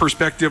business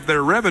perspective,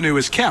 their revenue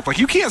is capped. Like,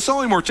 you can't sell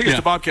any more tickets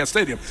to Bobcat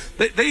Stadium.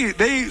 They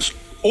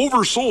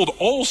oversold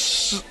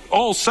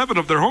all 7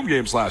 of their home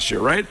games last year,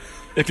 right?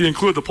 If you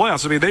include the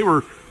playoffs. I mean,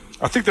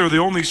 I think they were the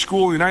only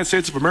school in the United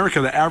States of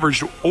America that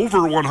averaged over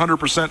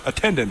 100%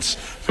 attendance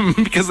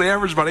because they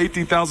averaged about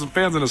 18,000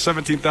 fans in a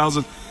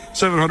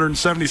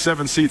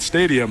 17,777-seat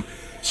stadium.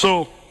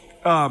 So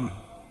the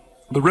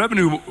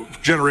revenue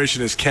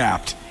generation is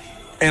capped,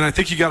 and I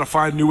think you got to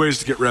find new ways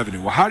to get revenue.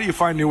 Well, how do you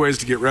find new ways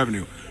to get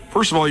revenue?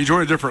 First of all, you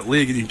join a different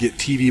league and you get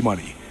TV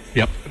money.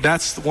 Yep.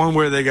 That's one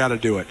way they got to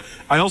do it.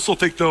 I also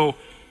think, though,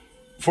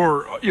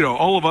 for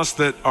all of us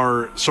that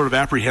are sort of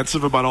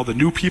apprehensive about all the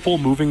new people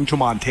moving to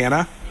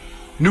Montana,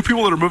 new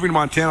people that are moving to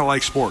Montana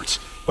like sports,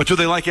 but do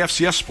they like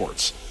FCS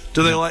sports?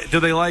 Do they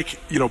like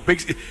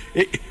big?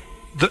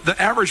 The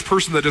average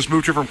person that just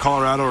moved here from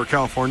Colorado or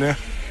California,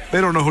 they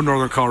don't know who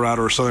Northern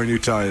Colorado or Southern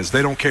Utah is.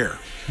 They don't care.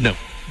 No.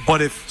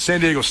 But if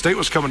San Diego State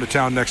was coming to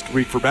town next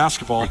week for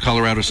basketball, or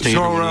Colorado State,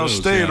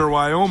 or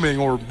Wyoming,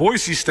 or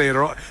Boise State,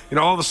 or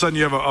all of a sudden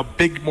you have a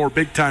more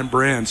big time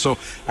brand. So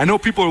I know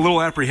people are a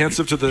little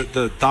apprehensive to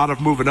the thought of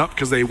moving up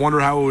because they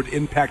wonder how it would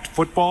impact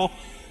football.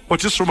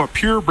 But just from a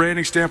pure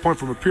branding standpoint,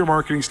 from a pure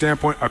marketing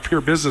standpoint, a pure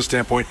business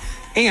standpoint,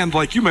 and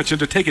like you mentioned,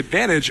 to take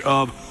advantage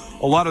of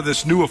a lot of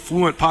this new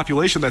affluent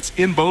population that's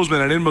in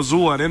Bozeman and in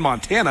Missoula and in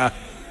Montana,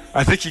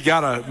 I think you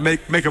got to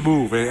make a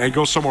move and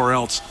go somewhere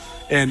else.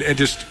 And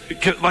just,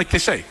 like they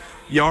say,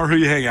 you are who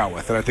you hang out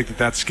with. And I think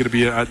that's going to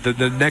be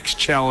the next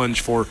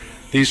challenge for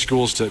these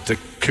schools to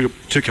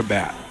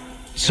combat.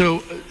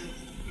 So,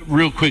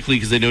 real quickly,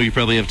 because I know you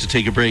probably have to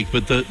take a break,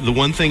 but the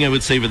one thing I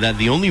would say with that,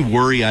 the only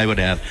worry I would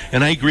have,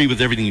 and I agree with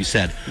everything you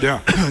said. Yeah.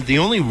 The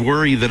only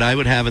worry that I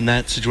would have in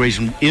that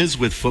situation is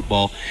with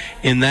football,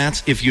 and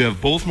that's if you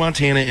have both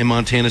Montana and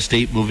Montana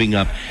State moving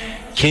up,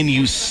 can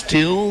you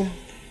still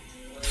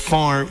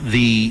farm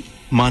the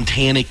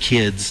Montana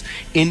kids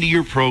into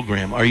your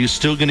program? Are you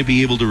still going to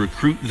be able to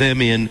recruit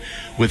them in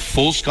with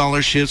full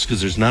scholarships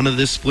because there's none of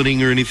this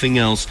splitting or anything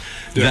else?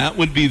 Yeah. That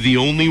would be the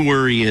only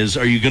worry is,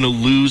 are you going to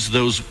lose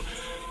those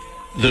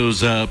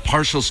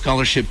partial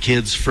scholarship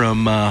kids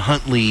from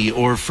Huntley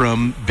or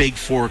from Big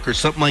Fork or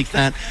something like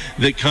that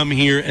come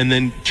here and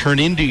then turn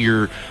into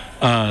your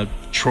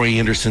Troy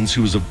Andersons,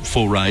 who was a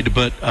full ride,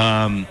 but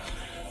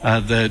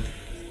the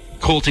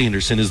Colt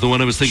Anderson is the one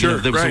I was thinking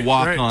of that was a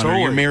walk-on, totally. Or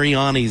your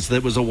Mariani's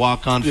that was a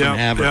walk-on from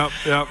Havre.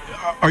 Yep.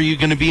 Are you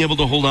going to be able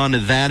to hold on to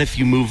that if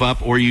you move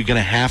up, or are you going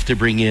to have to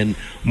bring in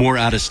more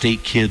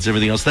out-of-state kids,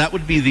 everything else? That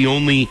would be the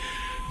only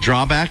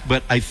drawback,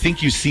 but I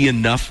think you see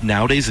enough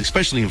nowadays,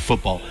 especially in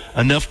football,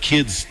 enough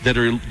kids that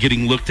are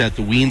getting looked at,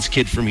 the Weens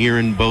kid from here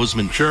in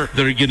Bozeman, that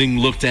are getting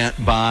looked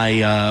at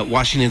by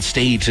Washington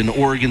State and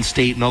Oregon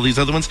State and all these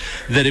other ones,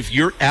 that if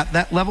you're at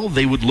that level,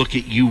 they would look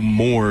at you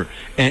more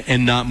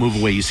and not move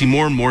away. You see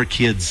more and more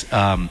kids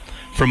from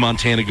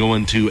Montana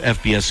going to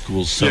FBS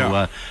schools,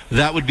 so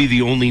that would be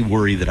the only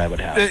worry that I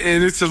would have.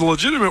 And it's a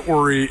legitimate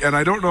worry, and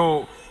I don't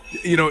know,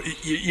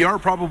 you are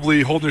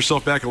probably holding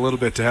yourself back a little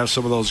bit to have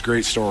some of those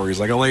great stories,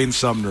 like Elaine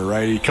Sumner,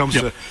 right? He comes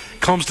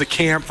to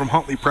camp from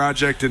Huntley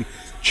Project, and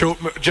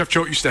Jeff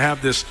Choate used to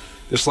have this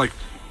like,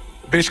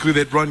 basically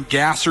they'd run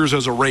gassers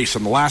as a race,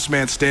 and the last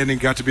man standing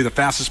got to be the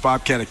fastest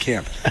Bobcat at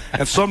camp.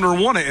 And Sumner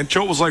won it, and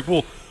Choate was like,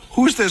 well,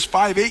 who's this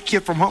 5'8"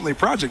 kid from Huntley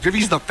Project? If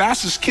he's the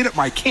fastest kid at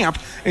my camp,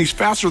 and he's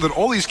faster than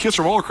all these kids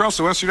from all across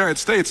the Western United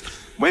States,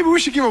 maybe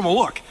we should give him a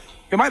look.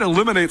 It might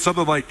eliminate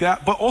something like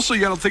that, but also you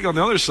got to think on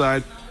the other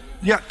side,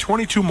 you got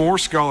 22 more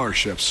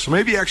scholarships. So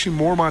maybe actually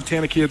more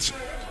Montana kids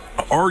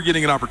are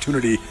getting an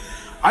opportunity.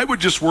 I would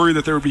just worry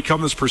that there would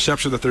become this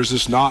perception that there's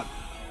this not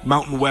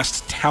Mountain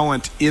West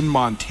talent in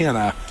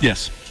Montana.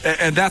 Yes.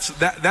 And that's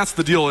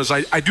the deal is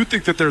I do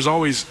think that there's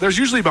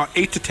usually about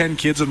 8 to 10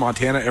 kids in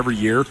Montana every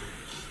year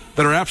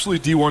that are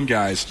absolutely D1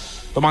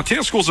 guys. The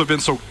Montana schools have been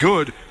so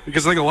good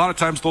because I think a lot of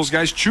times those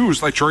guys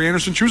choose, like Troy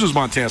Anderson chooses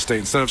Montana State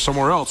instead of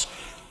somewhere else,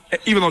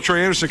 even though Troy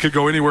Anderson could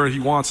go anywhere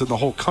he wants in the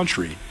whole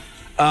country.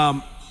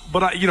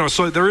 But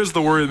so there is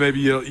the worry that maybe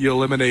you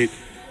eliminate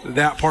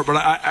that part. But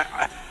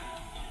I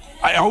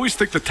always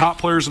think the top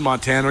players in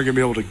Montana are going to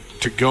be able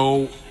to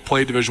go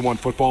play Division I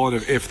football,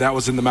 and if that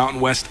was in the Mountain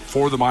West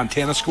for the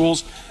Montana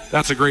schools,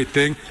 that's a great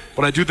thing.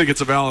 But I do think it's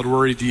a valid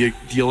worry. Do you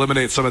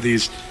eliminate some of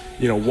these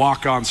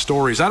walk-on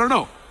stories? I don't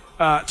know.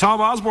 Tom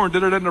Osborne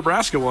did it in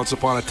Nebraska once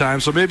upon a time.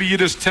 So maybe you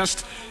just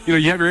test, you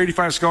have your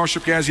 85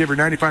 scholarship guys, you have your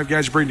 95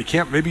 guys you bring to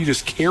camp. Maybe you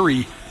just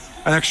carry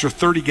an extra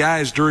 30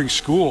 guys during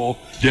school.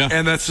 Yeah.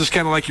 And that's just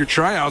kind of like your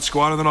tryout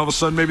squad. And then all of a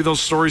sudden, maybe those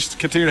stories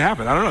continue to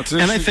happen. I don't know. It's an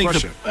interesting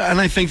question.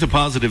 I think the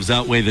positives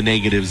outweigh the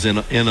negatives in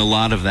a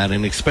lot of that.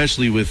 And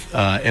especially with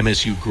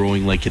MSU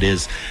growing like it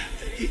is,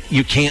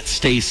 you can't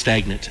stay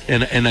stagnant.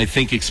 And I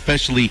think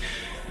especially,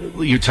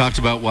 you talked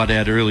about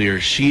Wadad earlier.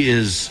 She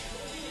is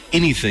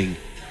anything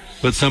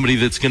but somebody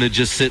that's going to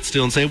just sit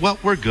still and say, well,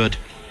 we're good.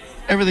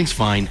 Everything's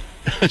fine.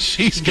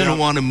 She's going to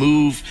want to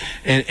move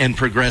and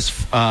progress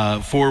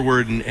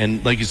forward.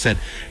 And like you said,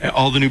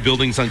 all the new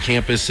buildings on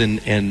campus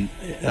and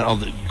all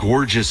the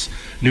gorgeous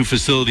new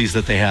facilities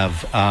that they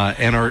have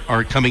and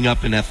are coming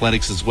up in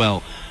athletics as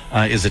well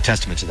is a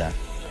testament to that.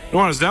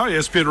 Nuanez Now,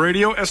 ESPN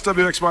Radio,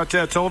 SWX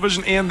Montana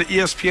Television, and the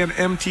ESPN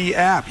MT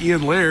app.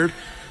 Ian Laird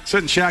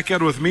sitting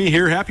shotgun with me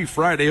here. Happy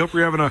Friday. Hope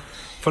you're having a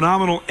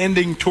phenomenal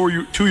ending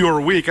to your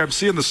week. I'm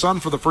seeing the sun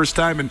for the first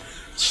time in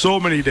so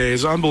many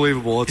days.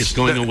 Unbelievable. It's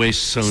going away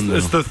soon, though.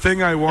 It's the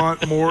thing I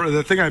want more.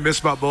 The thing I miss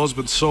about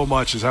Bozeman so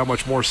much is how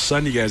much more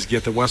sun you guys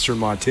get than Western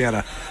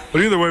Montana.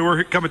 But either way,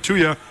 we're coming to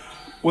you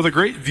with a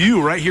great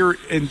view right here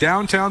in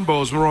downtown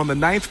Bozeman. We're on the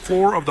 9th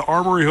floor of the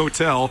Armory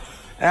Hotel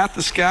at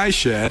the Sky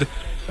Shed.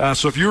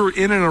 So if you're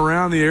in and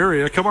around the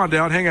area, come on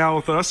down, hang out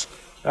with us.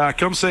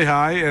 Come say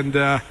hi,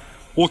 and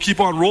we'll keep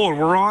on rolling.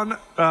 We're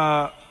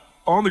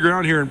on the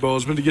ground here in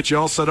Bozeman to get you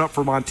all set up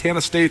for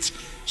Montana State's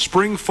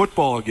spring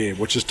football game,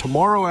 which is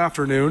tomorrow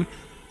afternoon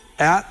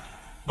at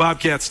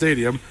Bobcat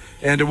Stadium.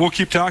 And we'll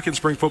keep talking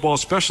spring football,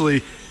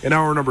 especially in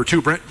hour number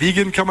 2. Brent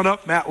Vegan coming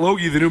up. Matt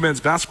Logie, the new men's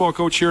basketball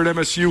coach here at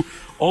MSU,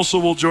 also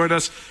will join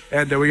us.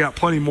 And we got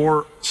plenty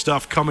more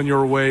stuff coming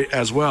your way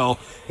as well,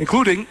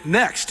 including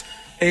next,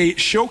 a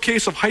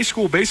showcase of high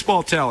school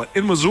baseball talent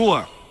in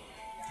Missoula.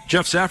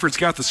 Geoff Safford's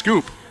got the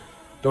scoop.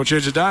 Don't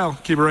change the dial.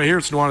 Keep it right here.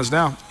 It's Nuanez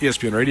Now,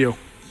 ESPN Radio.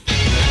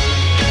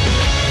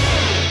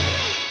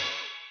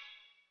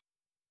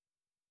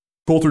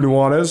 Colter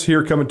Nuanez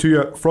here coming to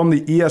you from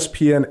the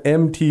ESPN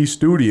MT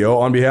studio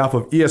on behalf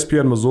of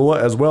ESPN Missoula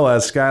as well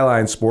as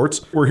Skyline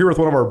Sports. We're here with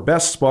one of our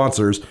best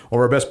sponsors, one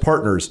of our best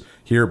partners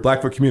here,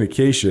 Blackfoot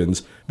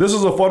Communications. This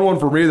is a fun one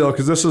for me, though,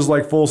 because this is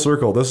like full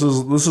circle. This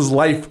is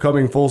life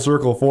coming full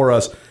circle for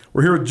us.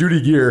 We're here with Judy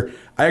Gear.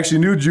 I actually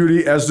knew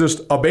Judy as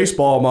just a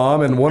baseball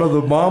mom and one of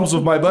the moms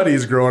of my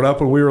buddies growing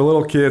up when we were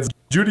little kids.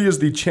 Judy is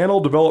the Channel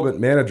Development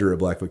Manager at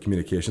Blackfoot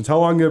Communications. How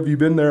long have you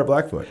been there at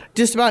Blackfoot?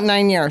 Just about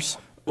 9 years.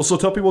 Well, so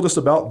tell people just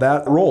about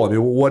that role. I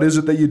mean, what is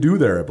it that you do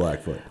there at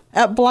Blackfoot?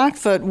 At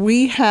Blackfoot,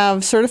 we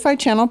have certified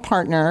channel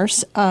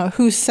partners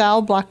who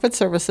sell Blackfoot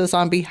services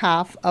on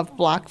behalf of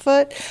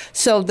Blackfoot.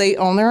 So they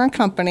own their own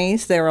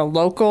companies. They're a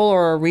local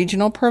or a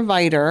regional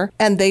provider,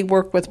 and they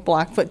work with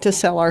Blackfoot to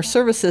sell our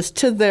services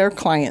to their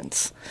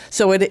clients.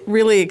 So it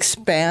really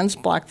expands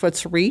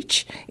Blackfoot's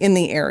reach in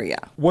the area.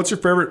 What's your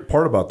favorite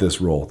part about this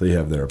role that you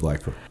have there at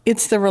Blackfoot?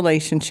 It's the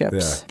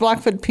relationships. Yeah.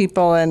 Blackfoot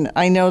people, and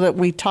I know that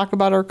we talk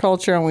about our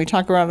culture and we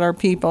talk about our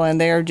people,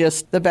 and they are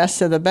just the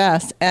best of the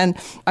best. And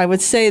I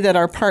would say that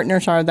our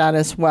partners are that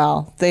as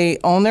well. They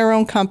own their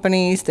own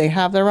companies, they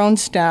have their own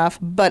staff,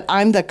 but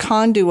I'm the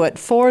conduit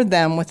for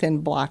them within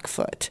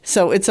Blackfoot.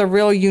 So it's a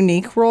real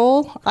unique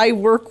role. I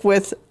work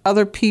with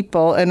other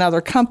people and other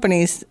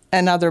companies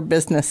and other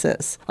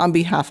businesses on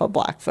behalf of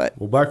Blackfoot.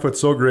 Well, Blackfoot's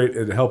so great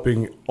at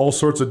helping all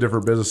sorts of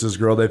different businesses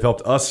grow. They've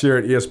helped us here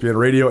at ESPN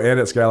Radio and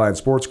at Skyline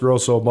Sports grow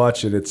so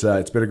much, and it's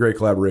been a great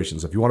collaboration.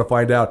 So if you want to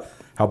find out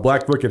how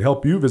Blackfoot can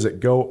help you, visit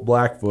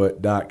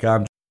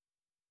goblackfoot.com.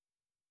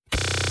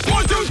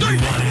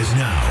 Nuanez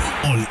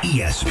Now on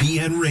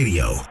ESPN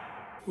Radio.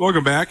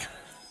 Welcome back.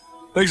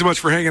 Thanks so much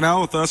for hanging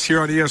out with us here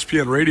on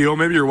ESPN Radio.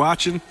 Maybe you're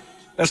watching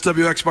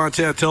SWX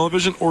Montana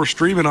Television or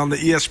streaming on the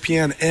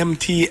ESPN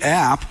MT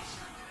app.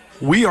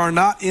 We are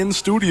not in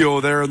studio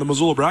there in the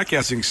Missoula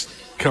Broadcasting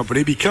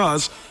Company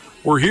because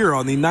we're here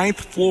on the 9th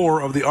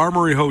floor of the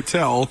Armory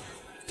Hotel,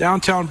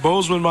 downtown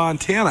Bozeman,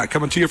 Montana,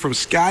 coming to you from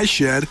Sky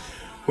Shed,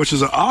 which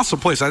is an awesome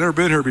place. I've never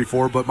been here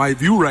before, but my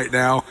view right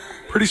now,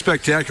 pretty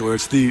spectacular.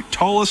 It's the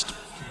tallest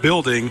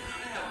building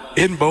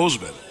in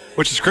Bozeman,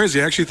 which is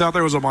crazy. I actually thought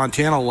there was a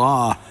Montana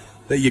law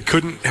that you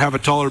couldn't have a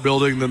taller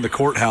building than the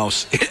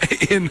courthouse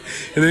in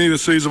any of the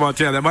cities of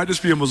Montana. That might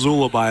just be a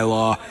Missoula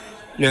bylaw,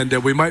 and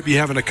we might be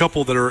having a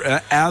couple that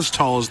are as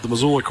tall as the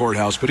Missoula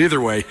courthouse. But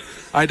either way,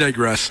 I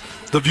digress.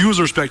 The views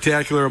are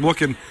spectacular. I'm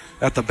looking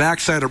at the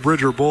backside of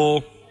Bridger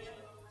Bowl,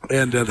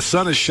 and the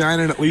sun is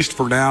shining, at least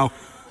for now.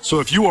 So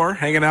if you are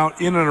hanging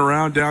out in and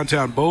around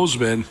downtown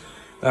Bozeman,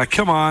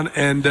 come on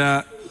and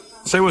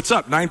say what's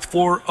up. 9th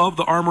floor of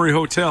the Armory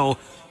Hotel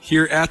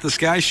here at the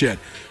Sky Shed.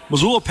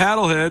 Missoula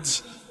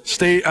Paddleheads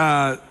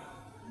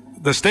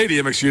the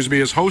stadium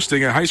is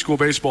hosting a high school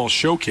baseball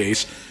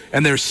showcase,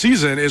 and their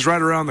season is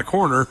right around the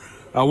corner.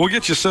 We'll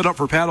get you set up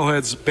for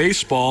Paddleheads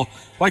baseball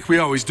like we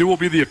always do. We'll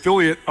be the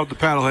affiliate of the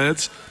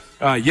Paddleheads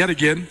yet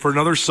again for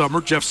another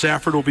summer. Geoff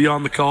Safford will be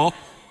on the call,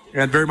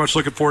 and very much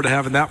looking forward to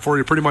having that for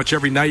you pretty much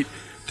every night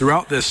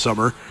throughout this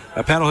summer.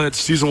 Paddleheads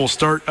season will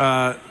start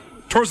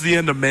towards the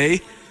end of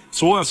May.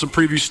 So we'll have some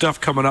preview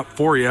stuff coming up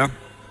for you.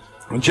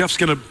 And Geoff's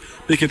going to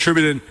be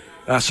contributing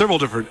several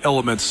different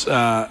elements to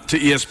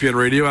ESPN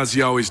Radio, as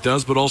he always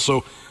does, but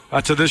also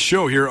to this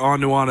show here on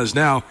Nuanez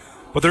Now.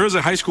 But there is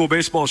a high school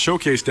baseball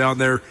showcase down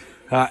there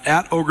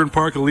at Ogren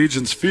Park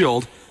Allegiance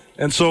Field.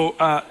 And so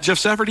Geoff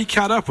Safford, he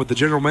caught up with the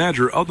general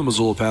manager of the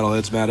Missoula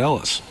Paddleheads, Matt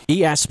Ellis.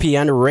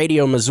 ESPN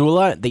Radio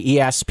Missoula, the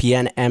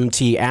ESPN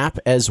MT app,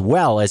 as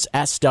well as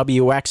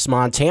SWX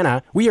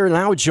Montana. We are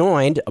now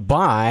joined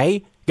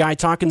by guy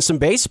talking some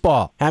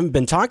baseball. Haven't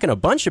been talking a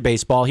bunch of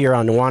baseball here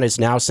on Nuanez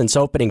Now since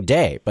opening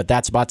day, but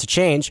that's about to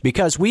change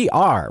because we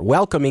are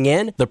welcoming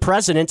in the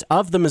president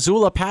of the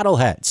Missoula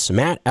Paddleheads,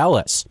 Matt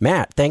Ellis.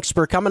 Matt, thanks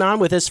for coming on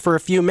with us for a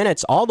few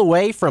minutes, all the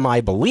way from,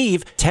 I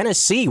believe,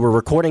 Tennessee. We're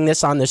recording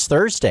this on this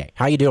Thursday.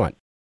 How you doing?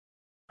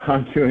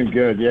 I'm doing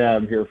good. Yeah,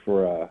 I'm here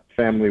for a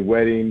family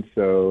wedding,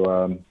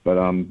 but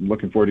I'm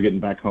looking forward to getting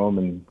back home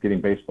and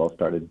getting baseball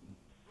started.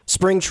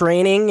 Spring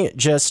training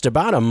just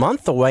about a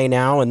month away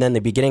now, and then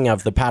the beginning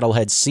of the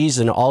Paddlehead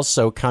season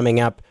also coming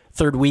up.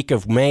 Third week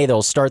of May,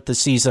 they'll start the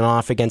season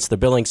off against the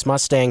Billings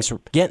Mustangs,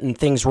 getting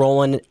things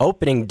rolling.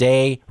 Opening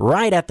day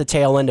right at the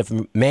tail end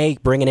of May,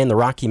 bringing in the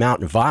Rocky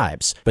Mountain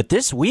vibes. But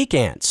this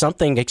weekend,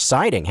 something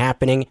exciting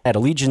happening at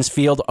Allegiance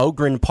Field,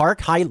 Ogren Park,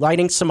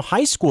 highlighting some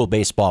high school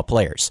baseball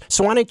players.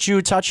 So why don't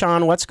you touch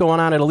on what's going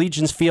on at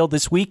Allegiance Field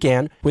this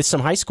weekend with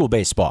some high school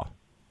baseball?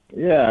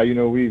 Yeah,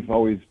 we've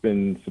always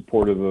been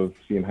supportive of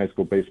seeing high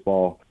school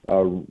baseball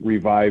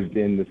revived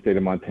in the state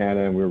of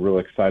Montana, and we're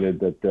really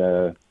excited that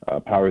the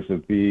powers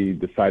that be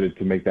decided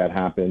to make that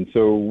happen.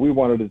 So we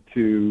wanted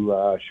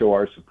to show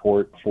our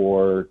support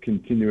for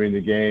continuing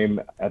the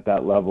game at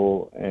that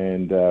level,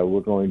 and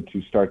we're going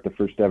to start the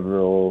first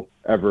ever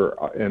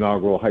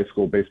inaugural high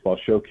school baseball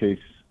showcase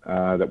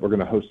that we're going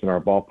to host in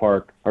our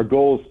ballpark. Our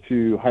goal is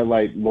to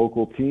highlight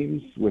local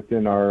teams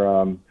within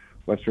our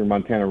Western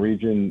Montana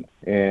region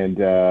and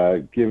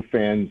give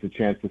fans a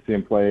chance to see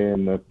them play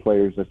and the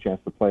players a chance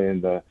to play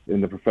in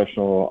the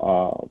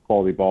professional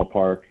quality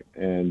ballpark.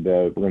 And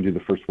we're going to do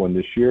the first one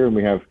this year. And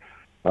we have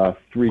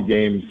 3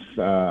 games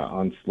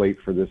on slate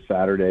for this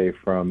Saturday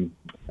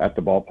at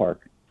the ballpark.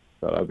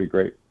 So that'll be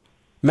great.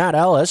 Matt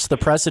Ellis, the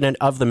president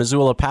of the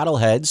Missoula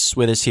Paddleheads,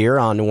 with us here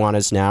on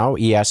Nuanez Now,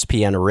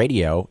 ESPN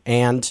Radio.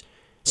 And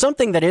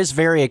something that is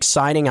very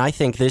exciting, I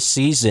think, this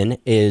season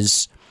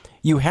is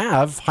you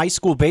have high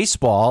school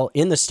baseball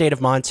in the state of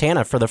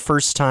Montana for the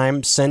first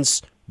time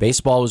since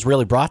baseball was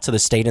really brought to the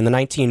state in the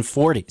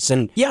 1940s.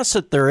 And yes,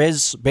 there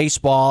is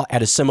baseball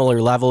at a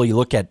similar level. You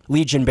look at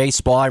Legion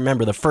baseball. I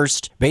remember the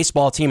first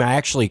baseball team I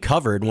actually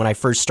covered when I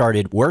first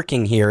started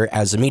working here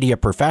as a media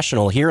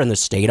professional here in the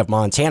state of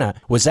Montana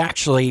was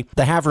actually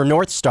the Havre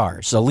North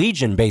Stars, a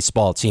Legion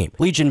baseball team.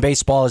 Legion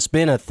baseball has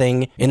been a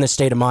thing in the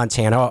state of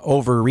Montana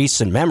over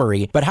recent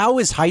memory. But how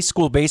is high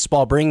school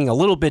baseball bringing a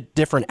little bit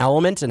different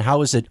element, and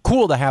how is it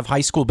cool to have high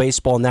school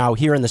baseball now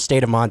here in the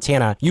state of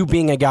Montana, you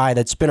being a guy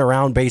that's been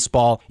around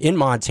baseball in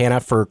Montana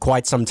for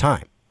quite some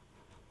time?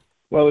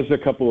 Well, there's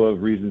a couple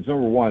of reasons.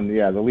 Number one,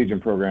 the Legion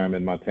program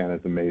in Montana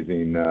is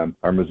amazing.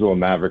 Our Missoula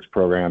Mavericks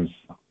program's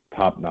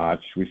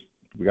top-notch. We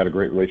got a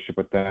great relationship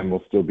with them.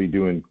 We'll still be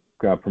doing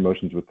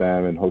promotions with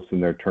them and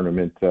hosting their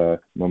tournament,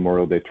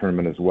 Memorial Day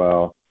tournament as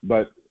well.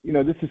 But,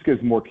 this just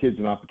gives more kids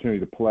an opportunity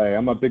to play.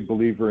 I'm a big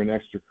believer in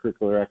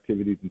extracurricular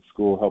activities in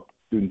school, help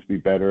students be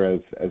better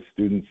as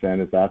students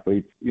and as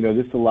athletes.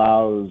 This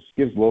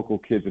gives local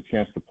kids a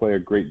chance to play a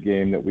great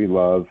game that we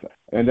love,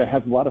 and it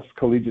has a lot of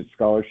collegiate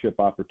scholarship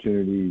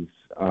opportunities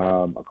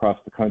across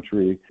the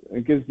country.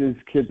 It gives these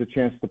kids a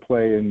chance to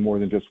play in more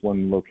than just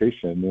one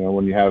location.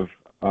 When you have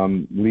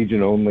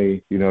Legion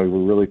only, we're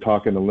really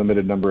talking a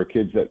limited number of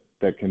kids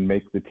that can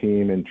make the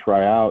team and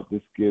try out.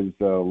 This gives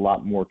a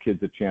lot more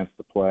kids a chance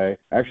to play.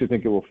 I actually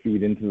think it will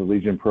feed into the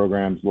Legion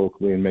programs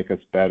locally and make us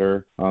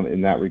better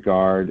in that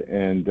regard.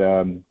 And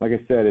like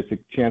I said, it's a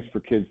chance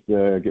for kids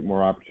to get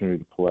more opportunity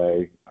to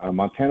play.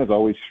 Montana's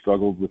always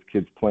struggled with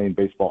kids playing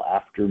baseball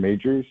after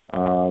majors,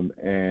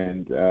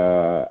 and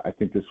I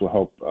think this will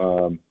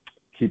help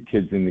keep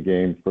kids in the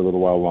game for a little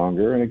while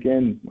longer. And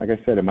again, like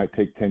I said, it might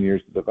take 10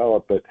 years to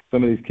develop, but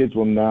some of these kids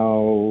will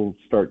now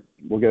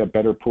we'll get a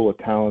better pool of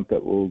talent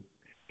that will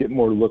get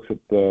more looks at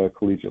the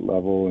collegiate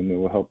level, and it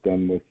will help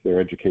them with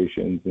their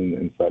educations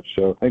and such.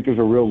 So I think there's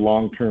a real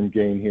long-term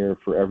gain here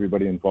for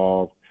everybody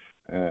involved,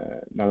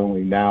 not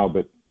only now,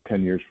 but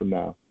 10 years from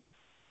now.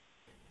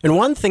 And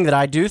one thing that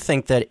I do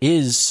think that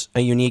is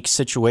a unique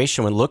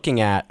situation when looking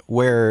at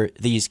where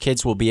these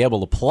kids will be able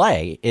to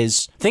play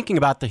is thinking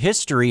about the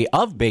history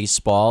of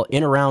baseball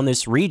in around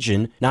this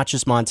region, not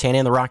just Montana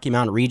and the Rocky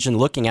Mountain region,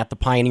 looking at the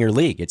Pioneer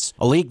League. It's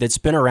a league that's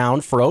been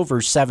around for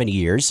over 70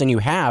 years, and you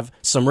have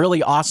some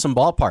really awesome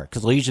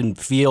ballparks. Legion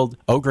Field,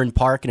 Ogren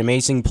Park, an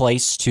amazing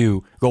place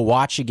to go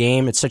watch a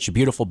game. It's such a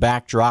beautiful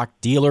backdrop.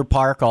 Dealer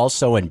Park,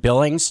 also in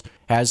Billings,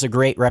 has a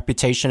great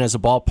reputation as a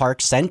ballpark.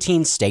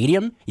 Centene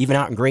Stadium, even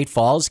out in Great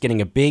Falls,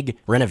 getting a big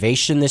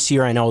renovation this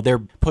year. I know they're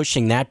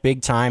pushing that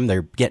big time.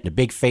 They're getting a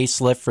big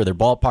facelift for their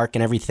ballpark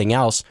and everything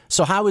else.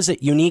 So how is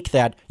it unique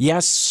that,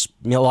 yes,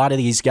 a lot of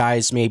these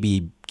guys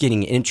maybe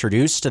getting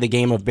introduced to the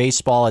game of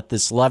baseball at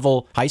this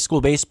level, high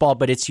school baseball,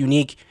 but it's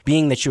unique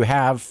being that you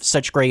have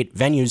such great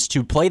venues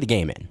to play the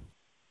game in.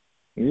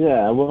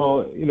 Yeah,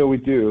 well, we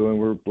do, and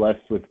we're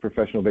blessed with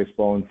professional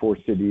baseball in 4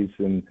 cities,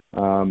 and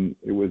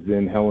it was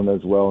in Helena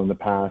as well in the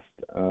past,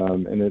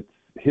 and its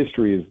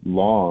history is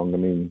long. I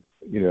mean,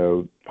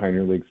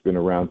 Pioneer League's been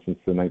around since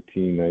the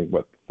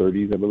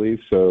 30s, I believe,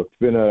 so it's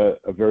been a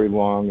very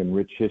long and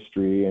rich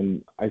history,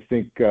 and I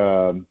think,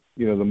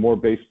 the more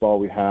baseball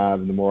we have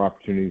and the more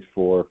opportunities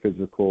for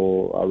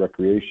physical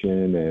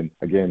recreation, and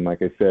again,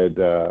 like I said,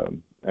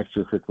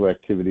 extracurricular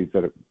activities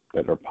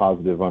that are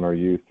positive on our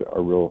youth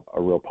are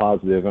real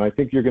positive. And I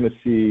think you're going to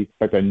see, in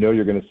fact, I know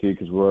you're going to see,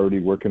 because we're already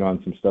working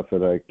on some stuff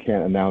that I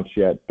can't announce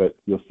yet, but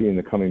you'll see in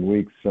the coming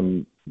weeks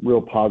some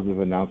real positive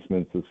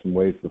announcements of some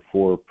ways the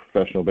 4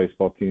 professional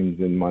baseball teams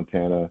in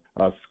Montana,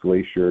 us,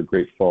 Glacier,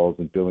 Great Falls,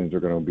 and Billings are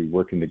going to be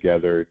working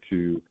together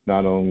to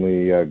not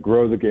only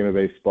grow the game of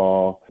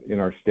baseball in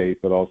our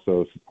state, but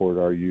also support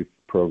our youth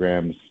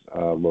programs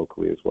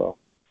locally as well.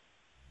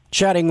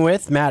 Chatting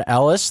with Matt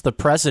Ellis, the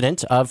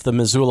president of the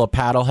Missoula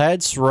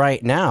Paddleheads,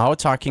 right now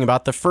talking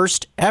about the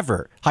first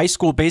ever high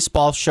school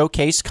baseball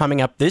showcase coming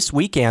up this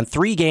weekend.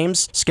 3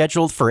 games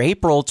scheduled for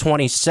April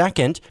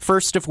 22nd,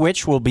 first of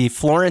which will be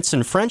Florence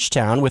and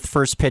Frenchtown with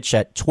first pitch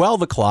at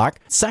 12 o'clock.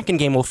 Second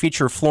game will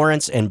feature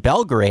Florence and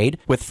Belgrade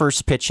with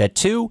first pitch at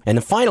 2, and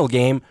the final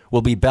game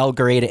will be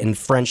Belgrade and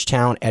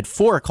Frenchtown at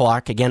 4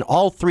 o'clock. Again,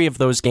 all 3 of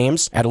those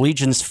games at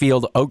Allegiance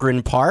Field,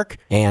 Ogren Park.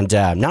 And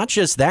not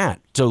just that,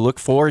 to look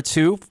forward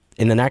to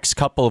in the next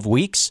couple of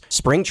weeks,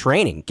 spring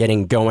training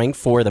getting going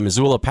for the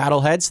Missoula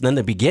Paddleheads, and then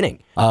the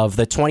beginning of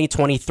the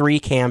 2023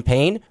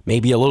 campaign,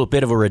 maybe a little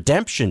bit of a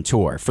redemption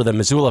tour for the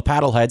Missoula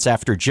Paddleheads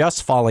after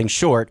just falling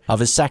short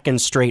of a second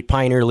straight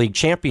Pioneer League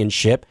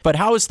championship. But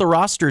how is the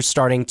roster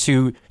starting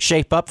to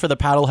shape up for the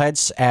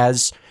Paddleheads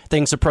as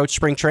things approach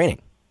spring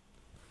training?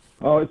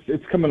 Oh,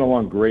 it's coming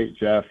along great,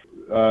 Jeff.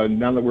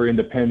 Now that we're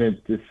independent,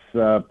 this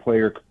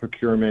player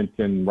procurement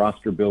and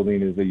roster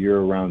building is a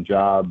year-round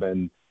job,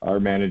 and our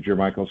manager,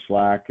 Michael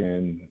Slack,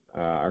 and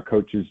our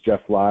coaches,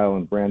 Jeff Lyle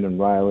and Brandon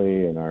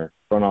Riley, and our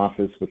front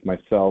office with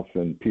myself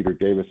and Peter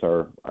Davis,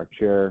 our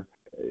chair.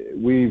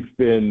 We've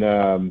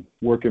been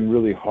working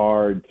really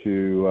hard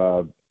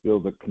to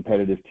build a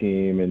competitive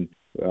team, and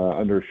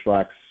under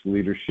Slack's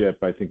leadership,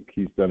 I think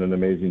he's done an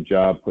amazing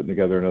job putting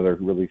together another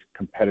really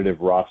competitive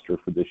roster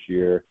for this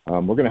year.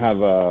 We're going to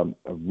have a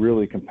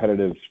really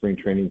competitive spring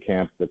training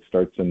camp that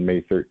starts on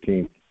May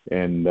 13th.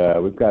 And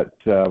we're going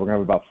to have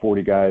about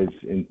 40 guys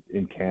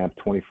in camp.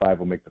 25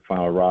 will make the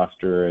final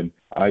roster. And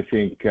I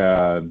think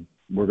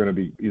we're going to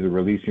be either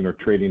releasing or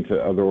trading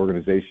to other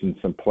organizations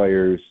some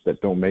players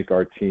that don't make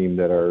our team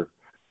that are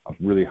of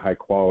really high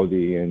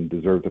quality and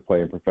deserve to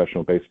play in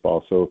professional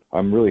baseball. So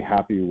I'm really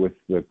happy with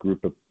the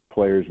group of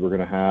players we're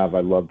going to have.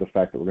 I love the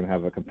fact that we're going to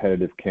have a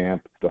competitive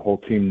camp. The whole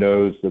team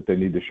knows that they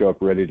need to show up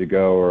ready to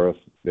go, or else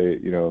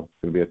it's going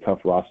to be a tough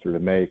roster to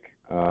make.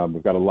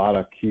 We've got a lot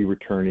of key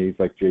returnees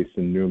like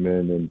Jason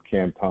Newman and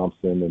Cam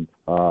Thompson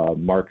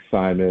and Mark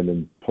Simon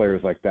and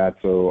players like that.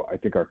 So I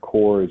think our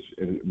core is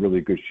in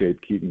really good shape.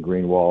 Keaton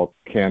Greenwald,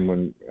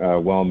 Cameron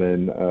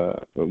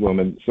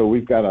Wellman. So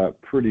we've got a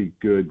pretty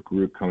good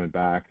group coming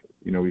back.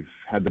 We've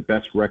had the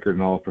best record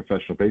in all of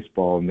professional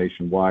baseball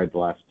nationwide the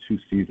last 2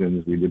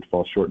 seasons. We did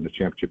fall short in the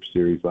championship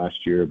series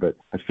last year, but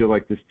I feel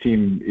like this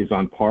team is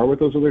on par with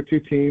those other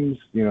 2 teams.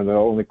 The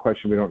only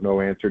question we don't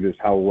know answered is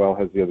how well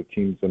has the other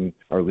teams in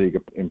our league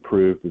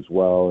improved as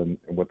well, and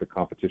what the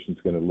competition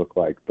is going to look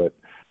like. But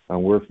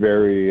we're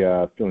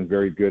feeling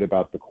very good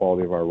about the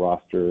quality of our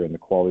roster and the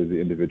quality of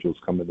the individuals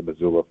coming to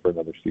Missoula for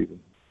another season.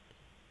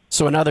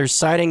 So another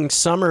exciting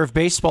summer of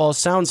baseball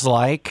sounds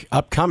like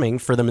upcoming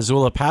for the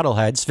Missoula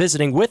Paddleheads,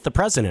 visiting with the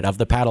president of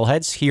the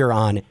Paddleheads here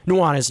on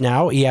Nuanez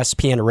Now,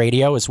 ESPN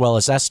Radio, as well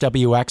as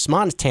SWX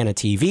Montana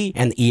TV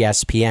and the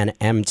ESPN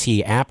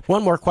MT app.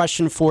 One more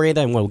question for you,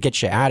 then we'll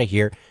get you out of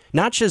here.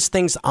 Not just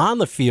things on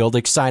the field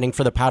exciting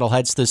for the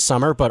Paddleheads this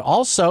summer, but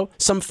also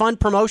some fun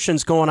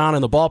promotions going on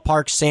in the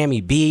ballpark. Sammy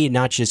B,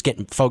 not just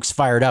getting folks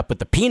fired up with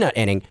the peanut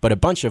inning, but a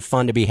bunch of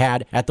fun to be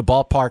had at the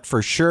ballpark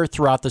for sure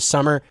throughout the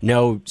summer.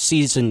 No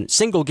season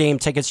single game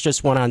tickets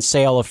just went on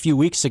sale a few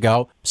weeks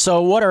ago.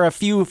 So what are a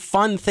few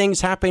fun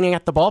things happening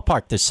at the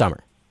ballpark this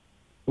summer?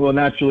 Well,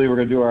 naturally, we're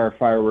going to do our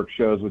fireworks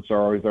shows, which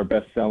are always our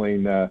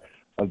best-selling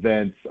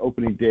events.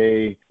 Opening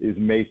day is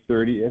May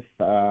 30th.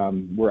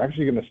 We're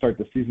actually going to start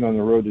the season on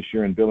the road this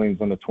year in Billings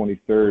on the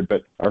 23rd,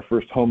 but our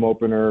first home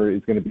opener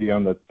is going to be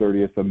on the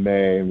 30th of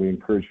May, and we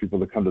encourage people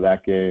to come to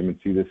that game and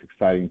see this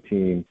exciting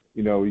team.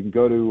 You can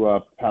go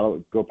to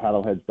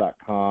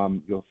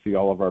gopaddleheads.com. You'll see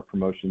all of our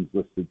promotions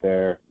listed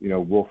there.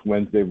 Wolf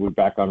Wednesday, we're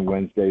back on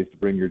Wednesdays to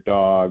bring your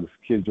dogs.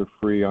 Kids are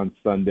free on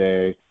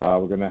Sunday.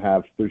 We're going to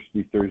have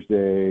Thirsty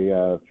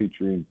Thursday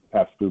featuring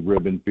Pabst Blue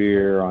Ribbon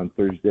beer on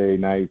Thursday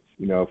nights.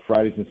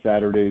 Fridays and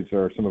Saturdays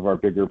are some of our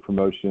bigger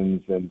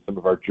promotions and some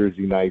of our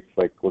Jersey nights,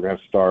 like we're going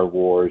to have Star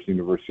Wars,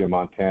 University of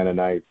Montana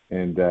night,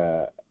 and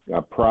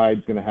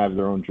Pride's going to have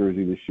their own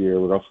jersey this year.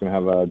 We're also going to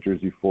have a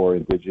jersey for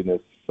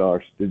Indigenous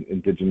our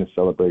Indigenous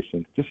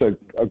celebration. Just a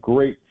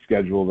great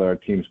schedule that our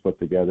team's put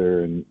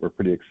together, and we're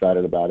pretty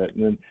excited about it.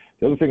 And then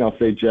the other thing I'll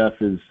say, Geoff,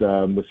 is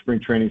with spring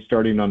training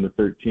starting on the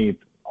 13th,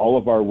 all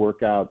of our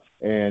workouts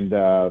and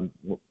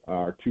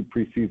our 2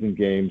 preseason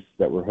games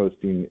that we're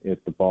hosting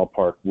at the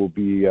ballpark will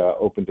be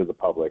open to the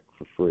public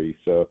for free.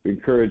 So we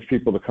encourage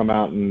people to come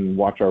out and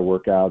watch our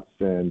workouts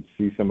and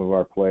see some of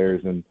our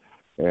players and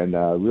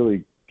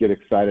really get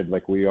excited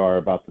like we are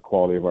about the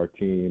quality of our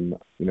team.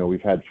 You know,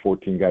 we've had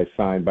 14 guys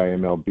signed by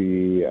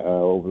MLB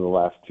over the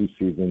last 2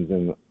 seasons,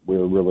 and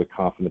we're really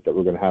confident that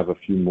we're going to have a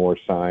few more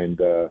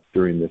signed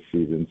during this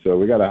season. So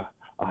we got a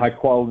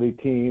high-quality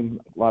team,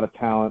 a lot of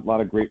talent, a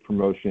lot of great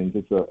promotions.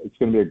 It's going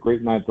to be a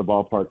great night at the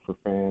ballpark for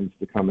fans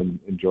to come and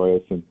enjoy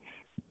us. And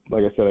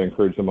like I said, I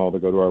encourage them all to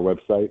go to our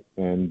website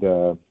and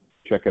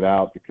check it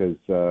out because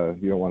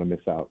you don't want to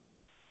miss out.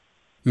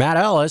 Matt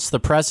Ellis, the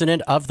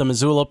president of the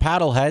Missoula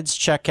Paddleheads.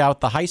 Check out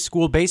the high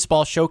school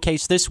baseball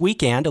showcase this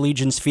weekend,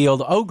 Allegiance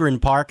Field, Ogren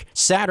Park,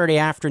 Saturday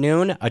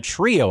afternoon, a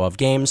trio of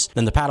games.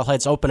 Then the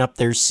Paddleheads open up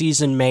their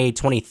season May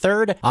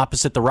 23rd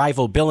opposite the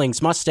rival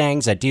Billings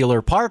Mustangs at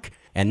Dealer Park.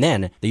 And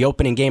then the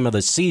opening game of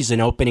the season,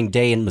 opening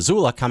day in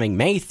Missoula, coming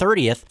May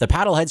 30th. The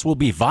Paddleheads will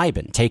be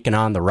vibing, taking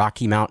on the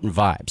Rocky Mountain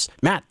Vibes.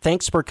 Matt,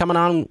 thanks for coming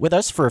on with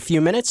us for a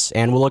few minutes,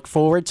 and we'll look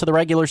forward to the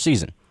regular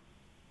season.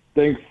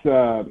 Thanks,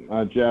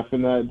 Geoff.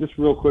 And just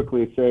real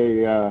quickly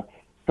say,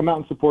 come out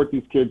and support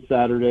these kids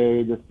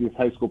Saturday. These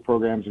high school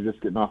programs are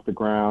just getting off the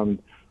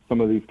ground.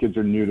 Some of these kids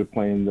are new to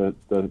playing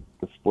the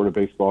sport of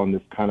baseball in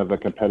this kind of a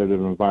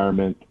competitive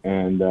environment.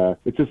 And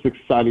it's just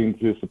exciting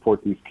to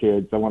support these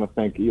kids. I want to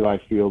thank Eli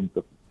Field,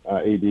 the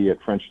AD at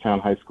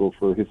Frenchtown High School,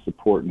 for his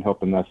support in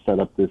helping us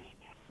set up this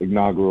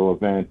inaugural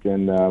event.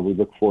 And we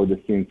look forward to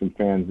seeing some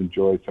fans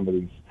enjoy some of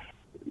these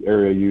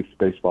area youth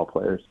baseball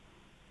players.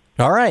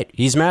 All right.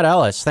 He's Matt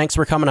Ellis. Thanks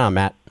for coming on,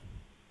 Matt.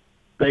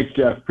 Thanks,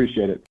 Geoff.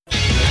 Appreciate it.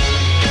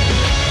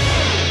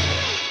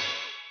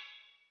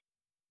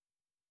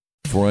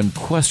 For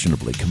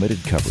unquestionably committed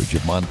coverage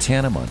of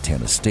Montana,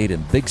 Montana State,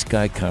 and Big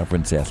Sky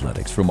Conference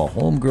athletics from a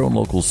homegrown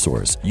local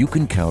source, you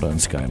can count on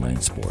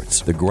Skyline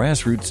Sports. The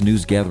grassroots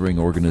news-gathering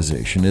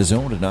organization is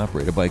owned and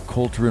operated by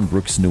Colter and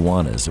Brooks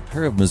Nuanez, a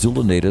pair of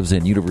Missoula natives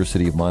and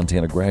University of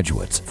Montana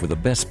graduates. For the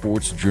best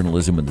sports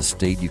journalism in the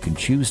state, you can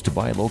choose to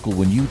buy local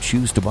when you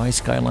choose to buy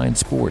Skyline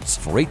Sports.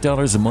 For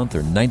 $8 a month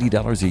or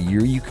 $90 a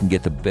year, you can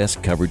get the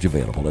best coverage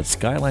available at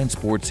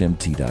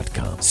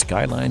SkylineSportsMT.com.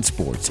 Skyline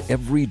Sports,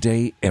 every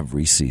day,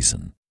 every season.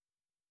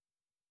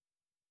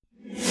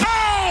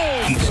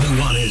 It's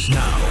Nuanez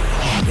now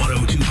on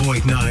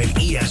 102.9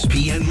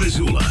 ESPN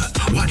Missoula.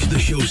 Watch the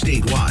show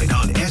statewide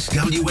on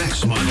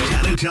SWX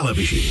Montana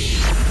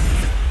Television.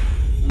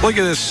 Look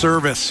at this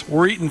service.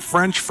 We're eating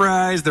French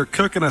fries. They're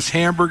cooking us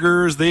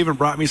hamburgers. They even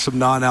brought me some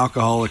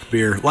non-alcoholic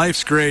beer.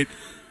 Life's great.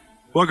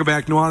 Welcome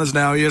back. Nuanez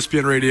Now,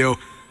 ESPN Radio,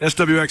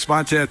 SWX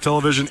Montana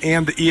Television,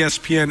 and the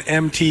ESPN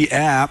MT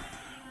app.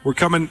 We're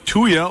coming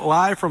to you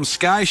live from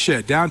Sky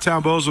Shed,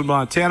 downtown Bozeman,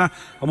 Montana.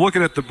 I'm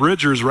looking at the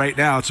Bridgers right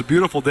now. It's a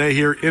beautiful day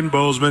here in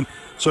Bozeman.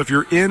 So if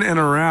you're in and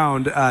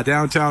around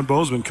downtown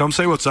Bozeman, come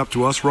say what's up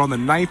to us. We're on the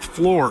 9th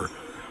floor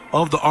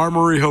of the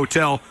Armory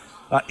Hotel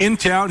in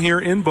town here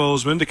in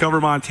Bozeman to cover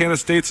Montana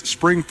State's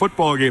spring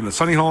football game. The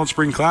Sonny Holland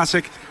Spring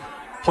Classic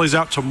plays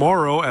out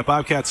tomorrow at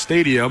Bobcats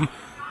Stadium.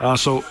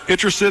 So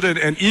interested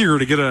and eager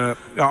to get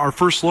our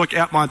first look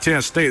at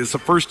Montana State. It's the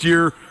first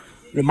year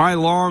in my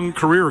long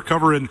career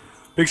covering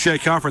Big Sky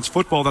Conference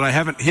football that I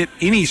haven't hit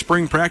any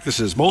spring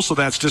practices. Most of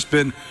that's just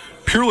been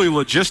purely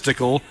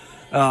logistical,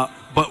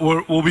 but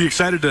we'll be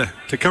excited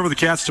to cover the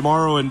Cats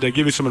tomorrow and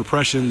give you some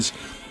impressions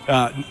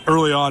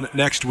early on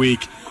next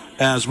week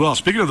as well.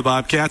 Speaking of the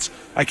Bobcats,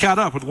 I caught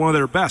up with one of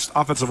their best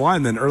offensive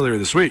linemen earlier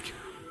this week.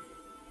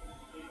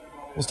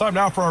 Well, it's time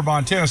now for our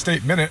Montana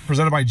State Minute,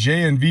 presented by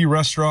J&V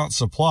Restaurant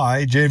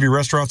Supply. J&V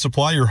Restaurant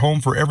Supply, your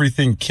home for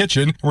everything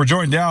kitchen. We're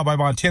joined now by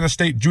Montana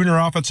State junior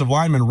offensive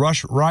lineman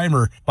Rush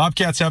Reimer.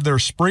 Bobcats have their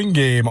spring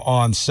game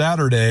on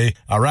Saturday,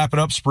 wrapping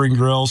up spring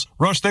drills.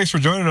 Rush, thanks for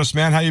joining us,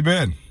 man. How you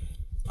been?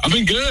 I've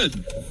been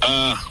good.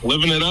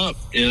 Living it up,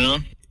 you know.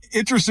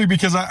 Interesting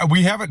because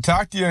we haven't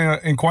talked to you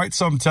in quite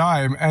some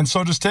time, and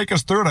so just take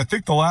us through it. I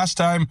think the last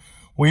time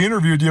we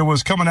interviewed you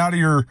was coming out of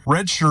your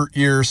redshirt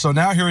year, so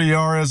now here you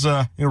are as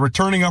a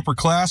returning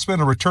upperclassman,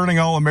 a returning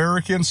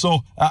All-American. So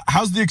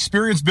how's the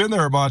experience been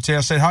there at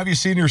Montana State? How have you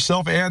seen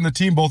yourself and the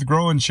team both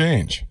grow and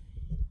change?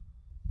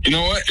 You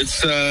know what?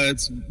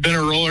 It's been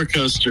a roller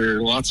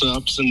coaster, lots of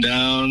ups and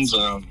downs.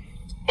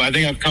 But I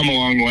think I've come a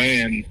long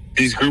way, and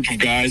these group of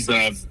guys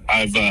that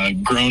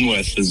I've grown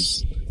with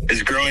is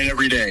growing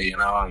every day, you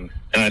know. And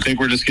I think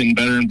we're just getting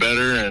better and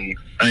better, and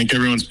I think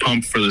everyone's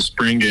pumped for the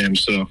spring game,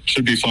 so it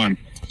should be fun.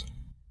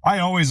 I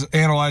always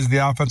analyze the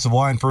offensive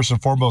line first and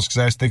foremost because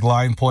I think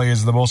line play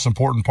is the most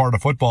important part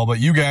of football. But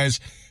you guys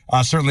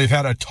certainly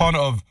have had a ton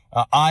of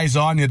eyes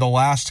on you the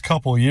last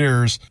couple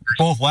years.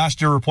 Both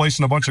last year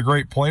replacing a bunch of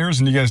great players,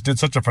 and you guys did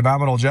such a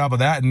phenomenal job of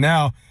that. And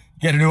now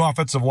get a new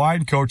offensive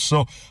line coach.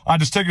 So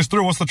just take us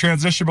through, what's the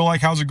transition been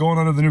like? How's it going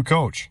under the new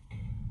coach?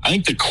 I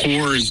think the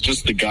core is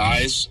just the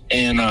guys,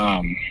 and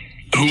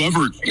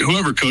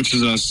whoever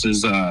coaches us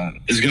is going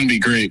to be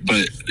great.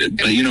 But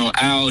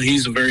Al,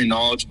 he's a very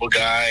knowledgeable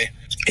guy.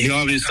 He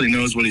obviously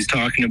knows what he's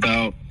talking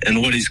about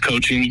and what he's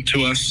coaching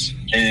to us.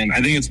 And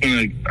I think it's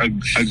been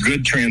a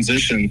good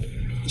transition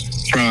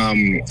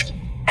from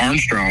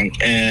Armstrong.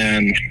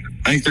 And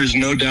I think there's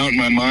no doubt in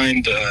my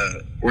mind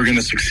we're going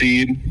to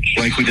succeed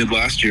like we did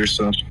last year.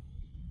 So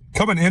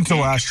coming into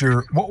last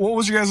year, what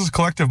was your guys'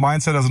 collective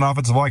mindset as an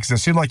offensive line? Because it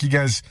seemed like you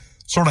guys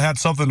sort of had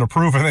something to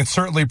prove, and then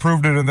certainly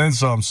proved it and then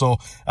some. So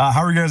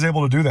how are you guys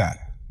able to do that?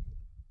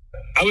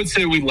 I would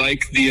say we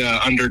like the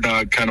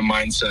underdog kind of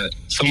mindset.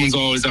 Someone's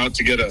always out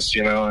to get us,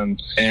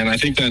 and I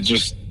think that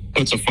just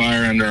puts a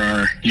fire under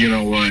our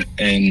you-know-what.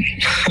 And,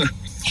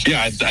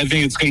 yeah, I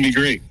think it's going to be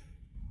great.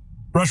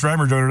 Rush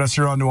Reimer joined us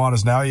here on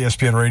Nuanez Now,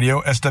 ESPN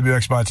Radio,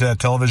 SWX Montana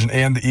Television,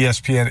 and the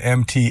ESPN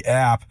MT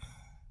app.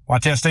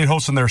 Montana State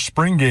hosting their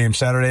spring game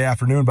Saturday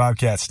afternoon,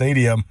 Bobcat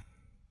Stadium.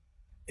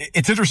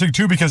 It's interesting,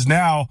 too, because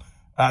now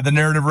the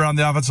narrative around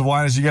the offensive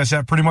line is you guys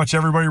have pretty much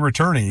everybody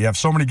returning. You have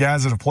so many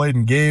guys that have played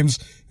in games,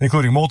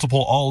 including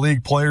multiple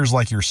all-league players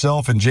like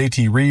yourself and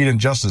JT Reed and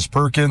Justice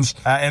Perkins,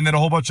 and then a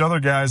whole bunch of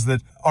other guys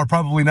that are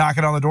probably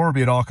knocking on the door to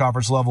be at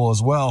all-conference level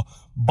as well.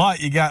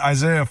 But you got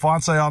Isaiah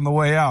Fonse on the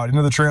way out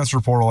into the transfer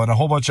portal and a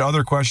whole bunch of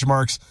other question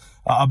marks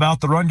about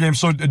the run game.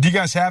 So do you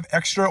guys have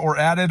extra or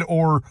added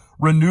or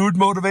renewed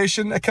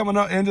motivation coming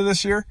up into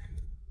this year?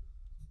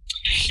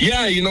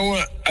 Yeah, you know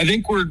what? I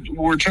think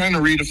we're trying to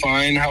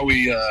redefine how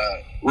we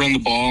run the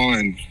ball,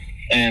 and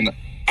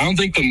I don't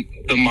think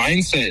the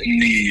mindset in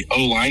the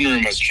O-line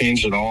room has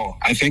changed at all.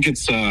 I think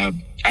it's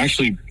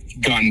actually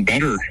gotten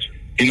better.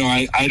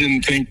 I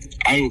didn't think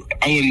I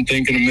wouldn't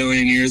think in a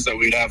million years that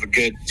we'd have a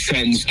good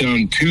set in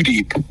stone two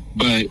deep,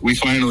 but we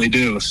finally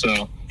do.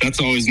 So that's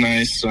always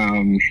nice.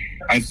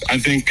 I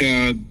think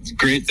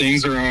great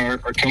things are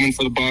coming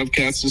for the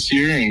Bobcats this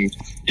year, and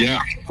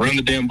yeah, run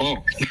the damn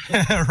ball.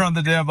 Run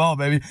the damn ball,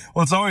 baby.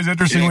 Well, it's always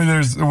interesting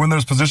when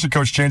there's position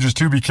coach changes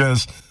too,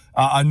 because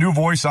a new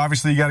voice,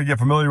 obviously you got to get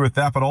familiar with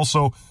that, but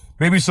also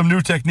maybe some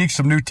new techniques,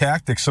 some new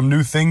tactics, some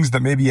new things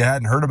that maybe you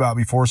hadn't heard about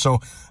before. So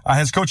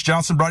has Coach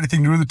Johnson brought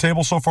anything new to the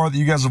table so far that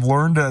you guys have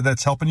learned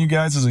that's helping you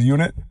guys as a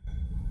unit?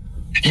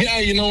 Yeah,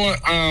 you know what?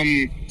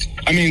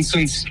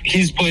 Since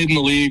he's played in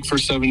the league for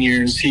 7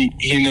 years,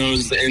 he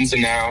knows the ins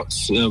and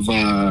outs of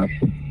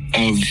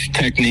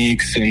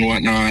techniques and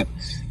whatnot.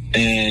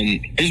 And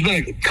there's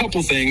been a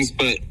couple things,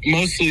 but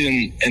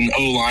mostly in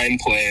O-line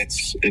play,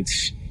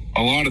 it's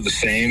a lot of the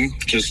same,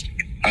 just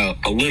a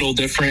little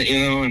different,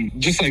 and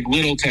just like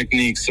little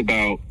techniques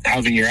about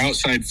having your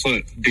outside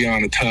foot be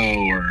on a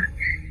toe or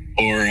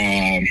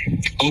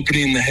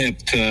opening the hip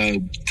to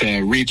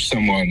reach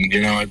someone.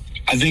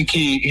 I think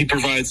he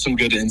provides some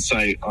good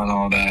insight on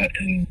all that,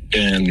 and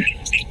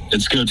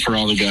it's good for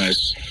all the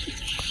guys.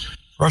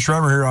 Rush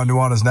Reimer here on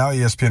Nuanez Now,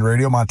 ESPN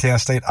Radio, Montana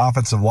State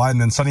offensive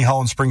lineman, Sonny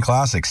Holland Spring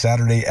Classic,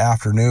 Saturday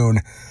afternoon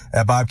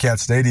at Bobcat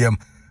Stadium.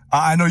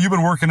 I know you've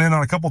been working in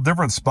on a couple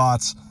different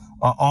spots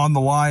on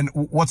the line.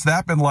 What's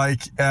that been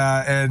like,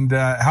 and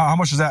how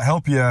much does that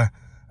help you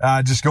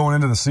just going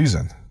into the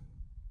season?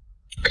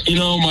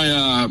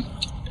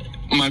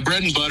 My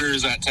bread and butter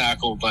is at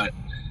tackle, but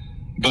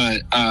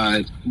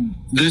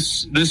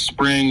this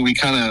spring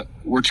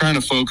we're trying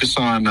to focus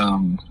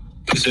on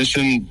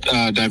position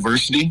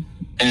diversity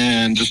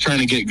and just trying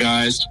to get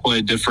guys to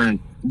play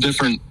different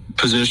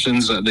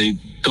positions that they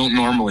don't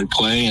normally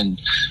play, and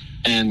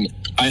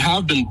I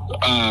have been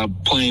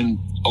playing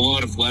a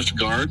lot of left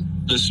guard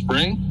this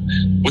spring,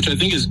 which I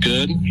think is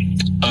good,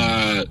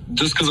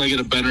 just because I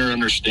get a better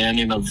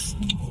understanding of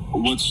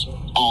what's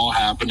all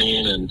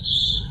happening, and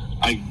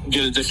I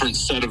get a different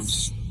set of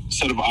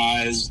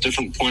eyes,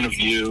 different point of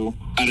view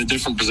at a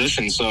different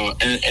position. So,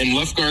 and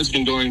left guard's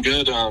been going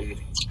good.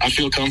 I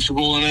feel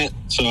comfortable in it,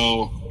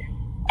 so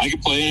I can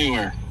play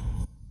anywhere.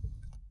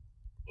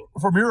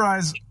 From your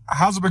eyes,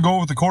 how's it been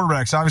going with the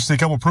quarterbacks? Obviously, a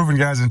couple proven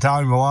guys in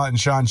Tommy Millott and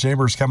Sean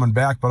Chambers coming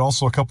back, but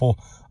also a couple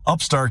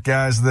upstart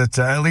guys that,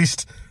 at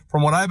least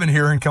from what I've been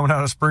hearing coming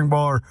out of spring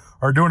ball,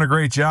 are doing a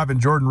great job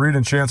in Jordan Reed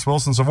and Chance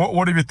Wilson. So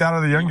what have you thought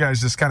of the young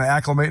guys just kind of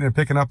acclimating and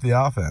picking up the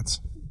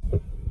offense?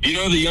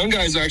 The young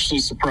guys actually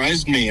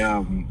surprised me.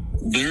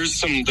 There's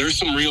some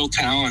real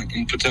talent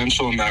and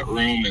potential in that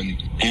room,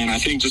 and I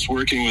think just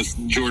working with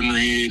Jordan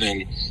Reed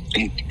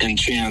and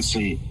Chance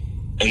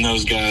and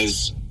those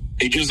guys,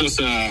 it gives us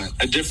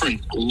a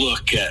different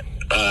look at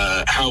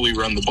how we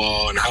run the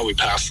ball and how we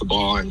pass the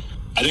ball. And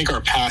I think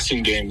our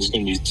passing game is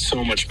going to be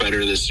so much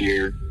better this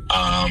year,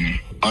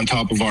 on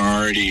top of our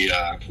already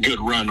good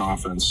run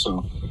offense.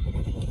 So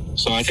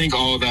I think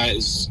all of that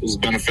is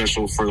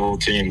beneficial for the whole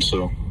team.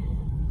 So.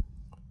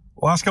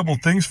 Last couple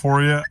of things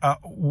for you.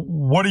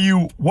 What are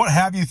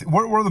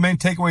the main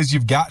takeaways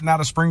you've gotten out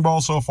of spring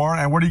ball so far,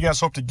 and what do you guys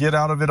hope to get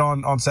out of it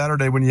on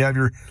Saturday when you have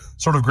your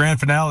sort of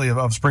grand finale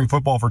of spring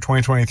football for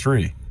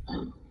 2023?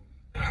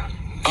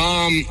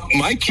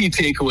 My key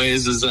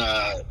takeaways is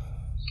the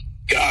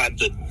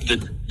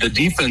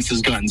defense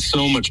has gotten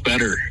so much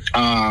better.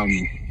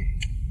 I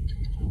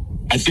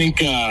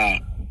think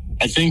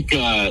I think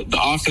the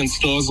offense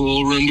still has a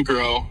little room to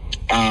grow,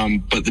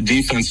 but the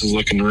defense is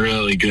looking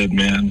really good,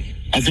 man.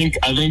 I think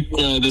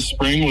this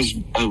spring was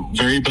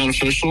very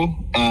beneficial.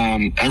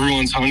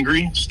 Everyone's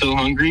still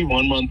hungry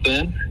 1 month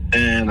in,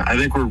 and I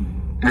think we're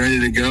ready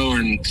to go.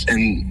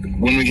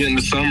 And when we get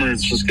into summer,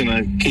 it's just going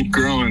to keep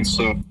growing.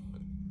 So,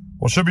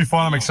 well, it should be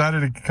fun. I'm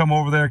excited to come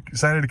over there,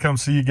 excited to come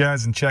see you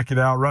guys and check it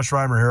out. Rush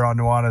Reimer here on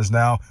Nuanez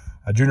Now,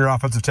 a junior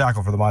offensive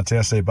tackle for the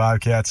Montana State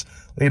Bobcats,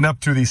 leading up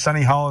to the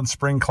Sonny Holland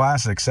Spring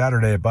Classic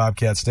Saturday at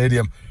Bobcat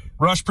Stadium.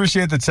 Rush,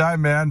 appreciate the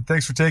time, man.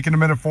 Thanks for taking a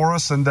minute for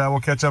us, and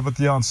we'll catch up with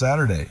you on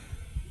Saturday.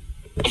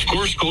 Of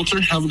course, Colter.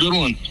 Have a good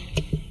one.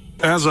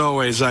 As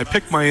always, I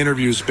pick my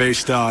interviews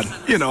based on,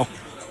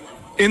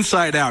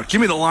 inside out. Give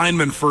me the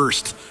lineman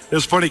first. It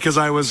was funny because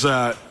I was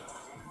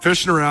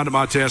fishing around at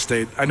Montana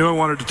State. I knew I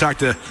wanted to talk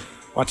to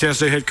Montana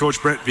State head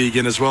coach Brent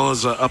Vigen as well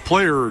as a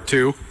player or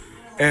two.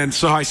 And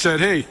so I said,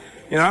 hey,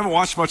 I haven't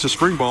watched much of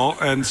spring ball.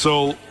 And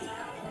so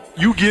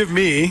you give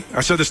me,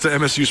 I said this to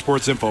MSU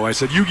Sports Info, I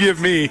said, you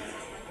give me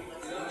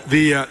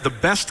the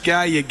best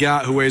guy you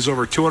got who weighs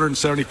over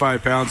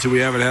 275 pounds who we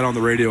haven't had on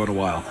the radio in a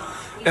while.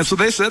 And so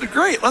they said,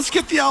 great, let's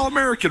get the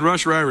All-American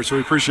Rush Reimer. So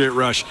we appreciate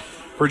Rush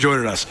for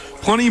joining us.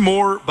 Plenty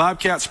more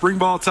Bobcat spring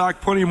ball talk,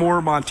 plenty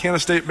more Montana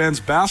State men's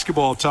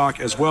basketball talk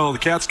as well. The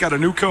Cats got a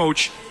new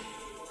coach.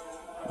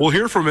 We'll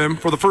hear from him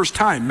for the first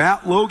time.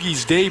 Matt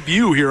Logie's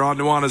debut here on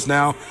Nuanez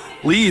Now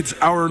leads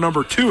hour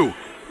number 2.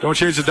 Don't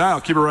change the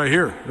dial. Keep it right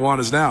here.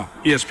 Nuanez Now,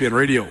 ESPN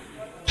Radio.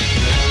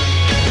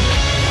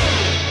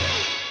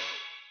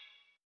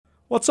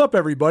 What's up,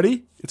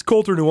 everybody? It's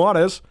Colter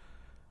Nuanez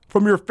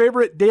from your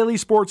favorite daily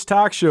sports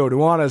talk show,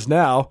 Nuanez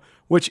Now,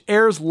 which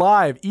airs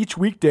live each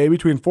weekday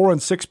between 4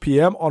 and 6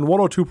 p.m. on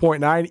 102.9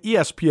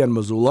 ESPN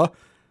Missoula,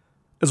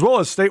 as well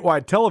as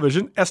statewide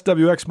television,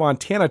 SWX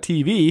Montana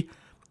TV,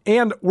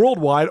 and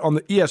worldwide on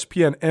the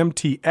ESPN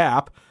MT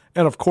app.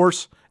 And of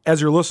course,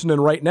 as you're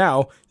listening right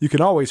now, you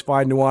can always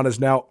find Nuanez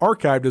Now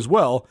archived as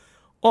well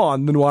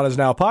on the Nuanez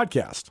Now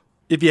podcast.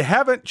 If you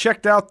haven't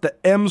checked out the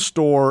M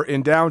Store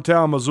in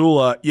downtown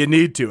Missoula, you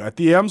need to. At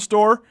the M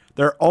Store,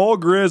 they're all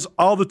Grizz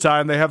all the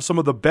time. They have some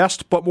of the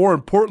best, but more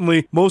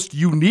importantly, most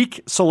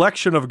unique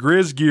selection of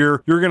Grizz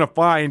gear you're going to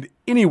find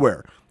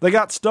anywhere. They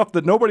got stuff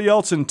that nobody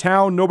else in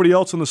town, nobody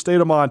else in the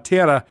state of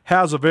Montana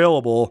has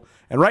available.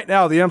 And right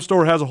now, the M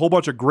Store has a whole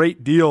bunch of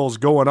great deals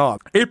going on.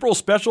 April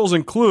specials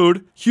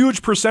include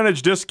huge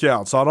percentage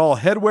discounts on all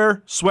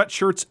headwear,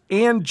 sweatshirts,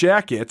 and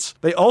jackets.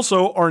 They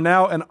also are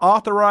now an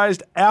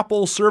authorized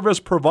Apple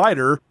service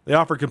provider. They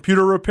offer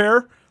computer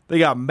repair. They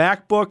got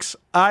MacBooks,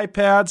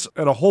 iPads,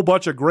 and a whole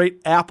bunch of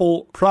great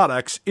Apple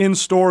products in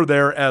store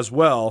there as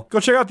well. Go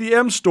check out the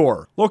M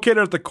Store, located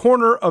at the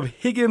corner of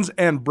Higgins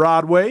and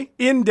Broadway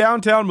in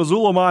downtown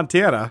Missoula,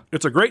 Montana.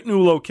 It's a great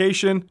new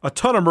location, a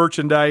ton of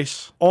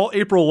merchandise, all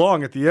April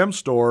long at the M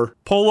Store.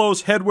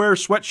 Polos, headwear,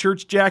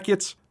 sweatshirts,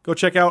 jackets. Go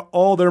check out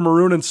all their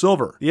maroon and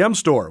silver. The M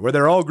Store, where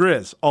they're all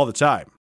Grizz all the time.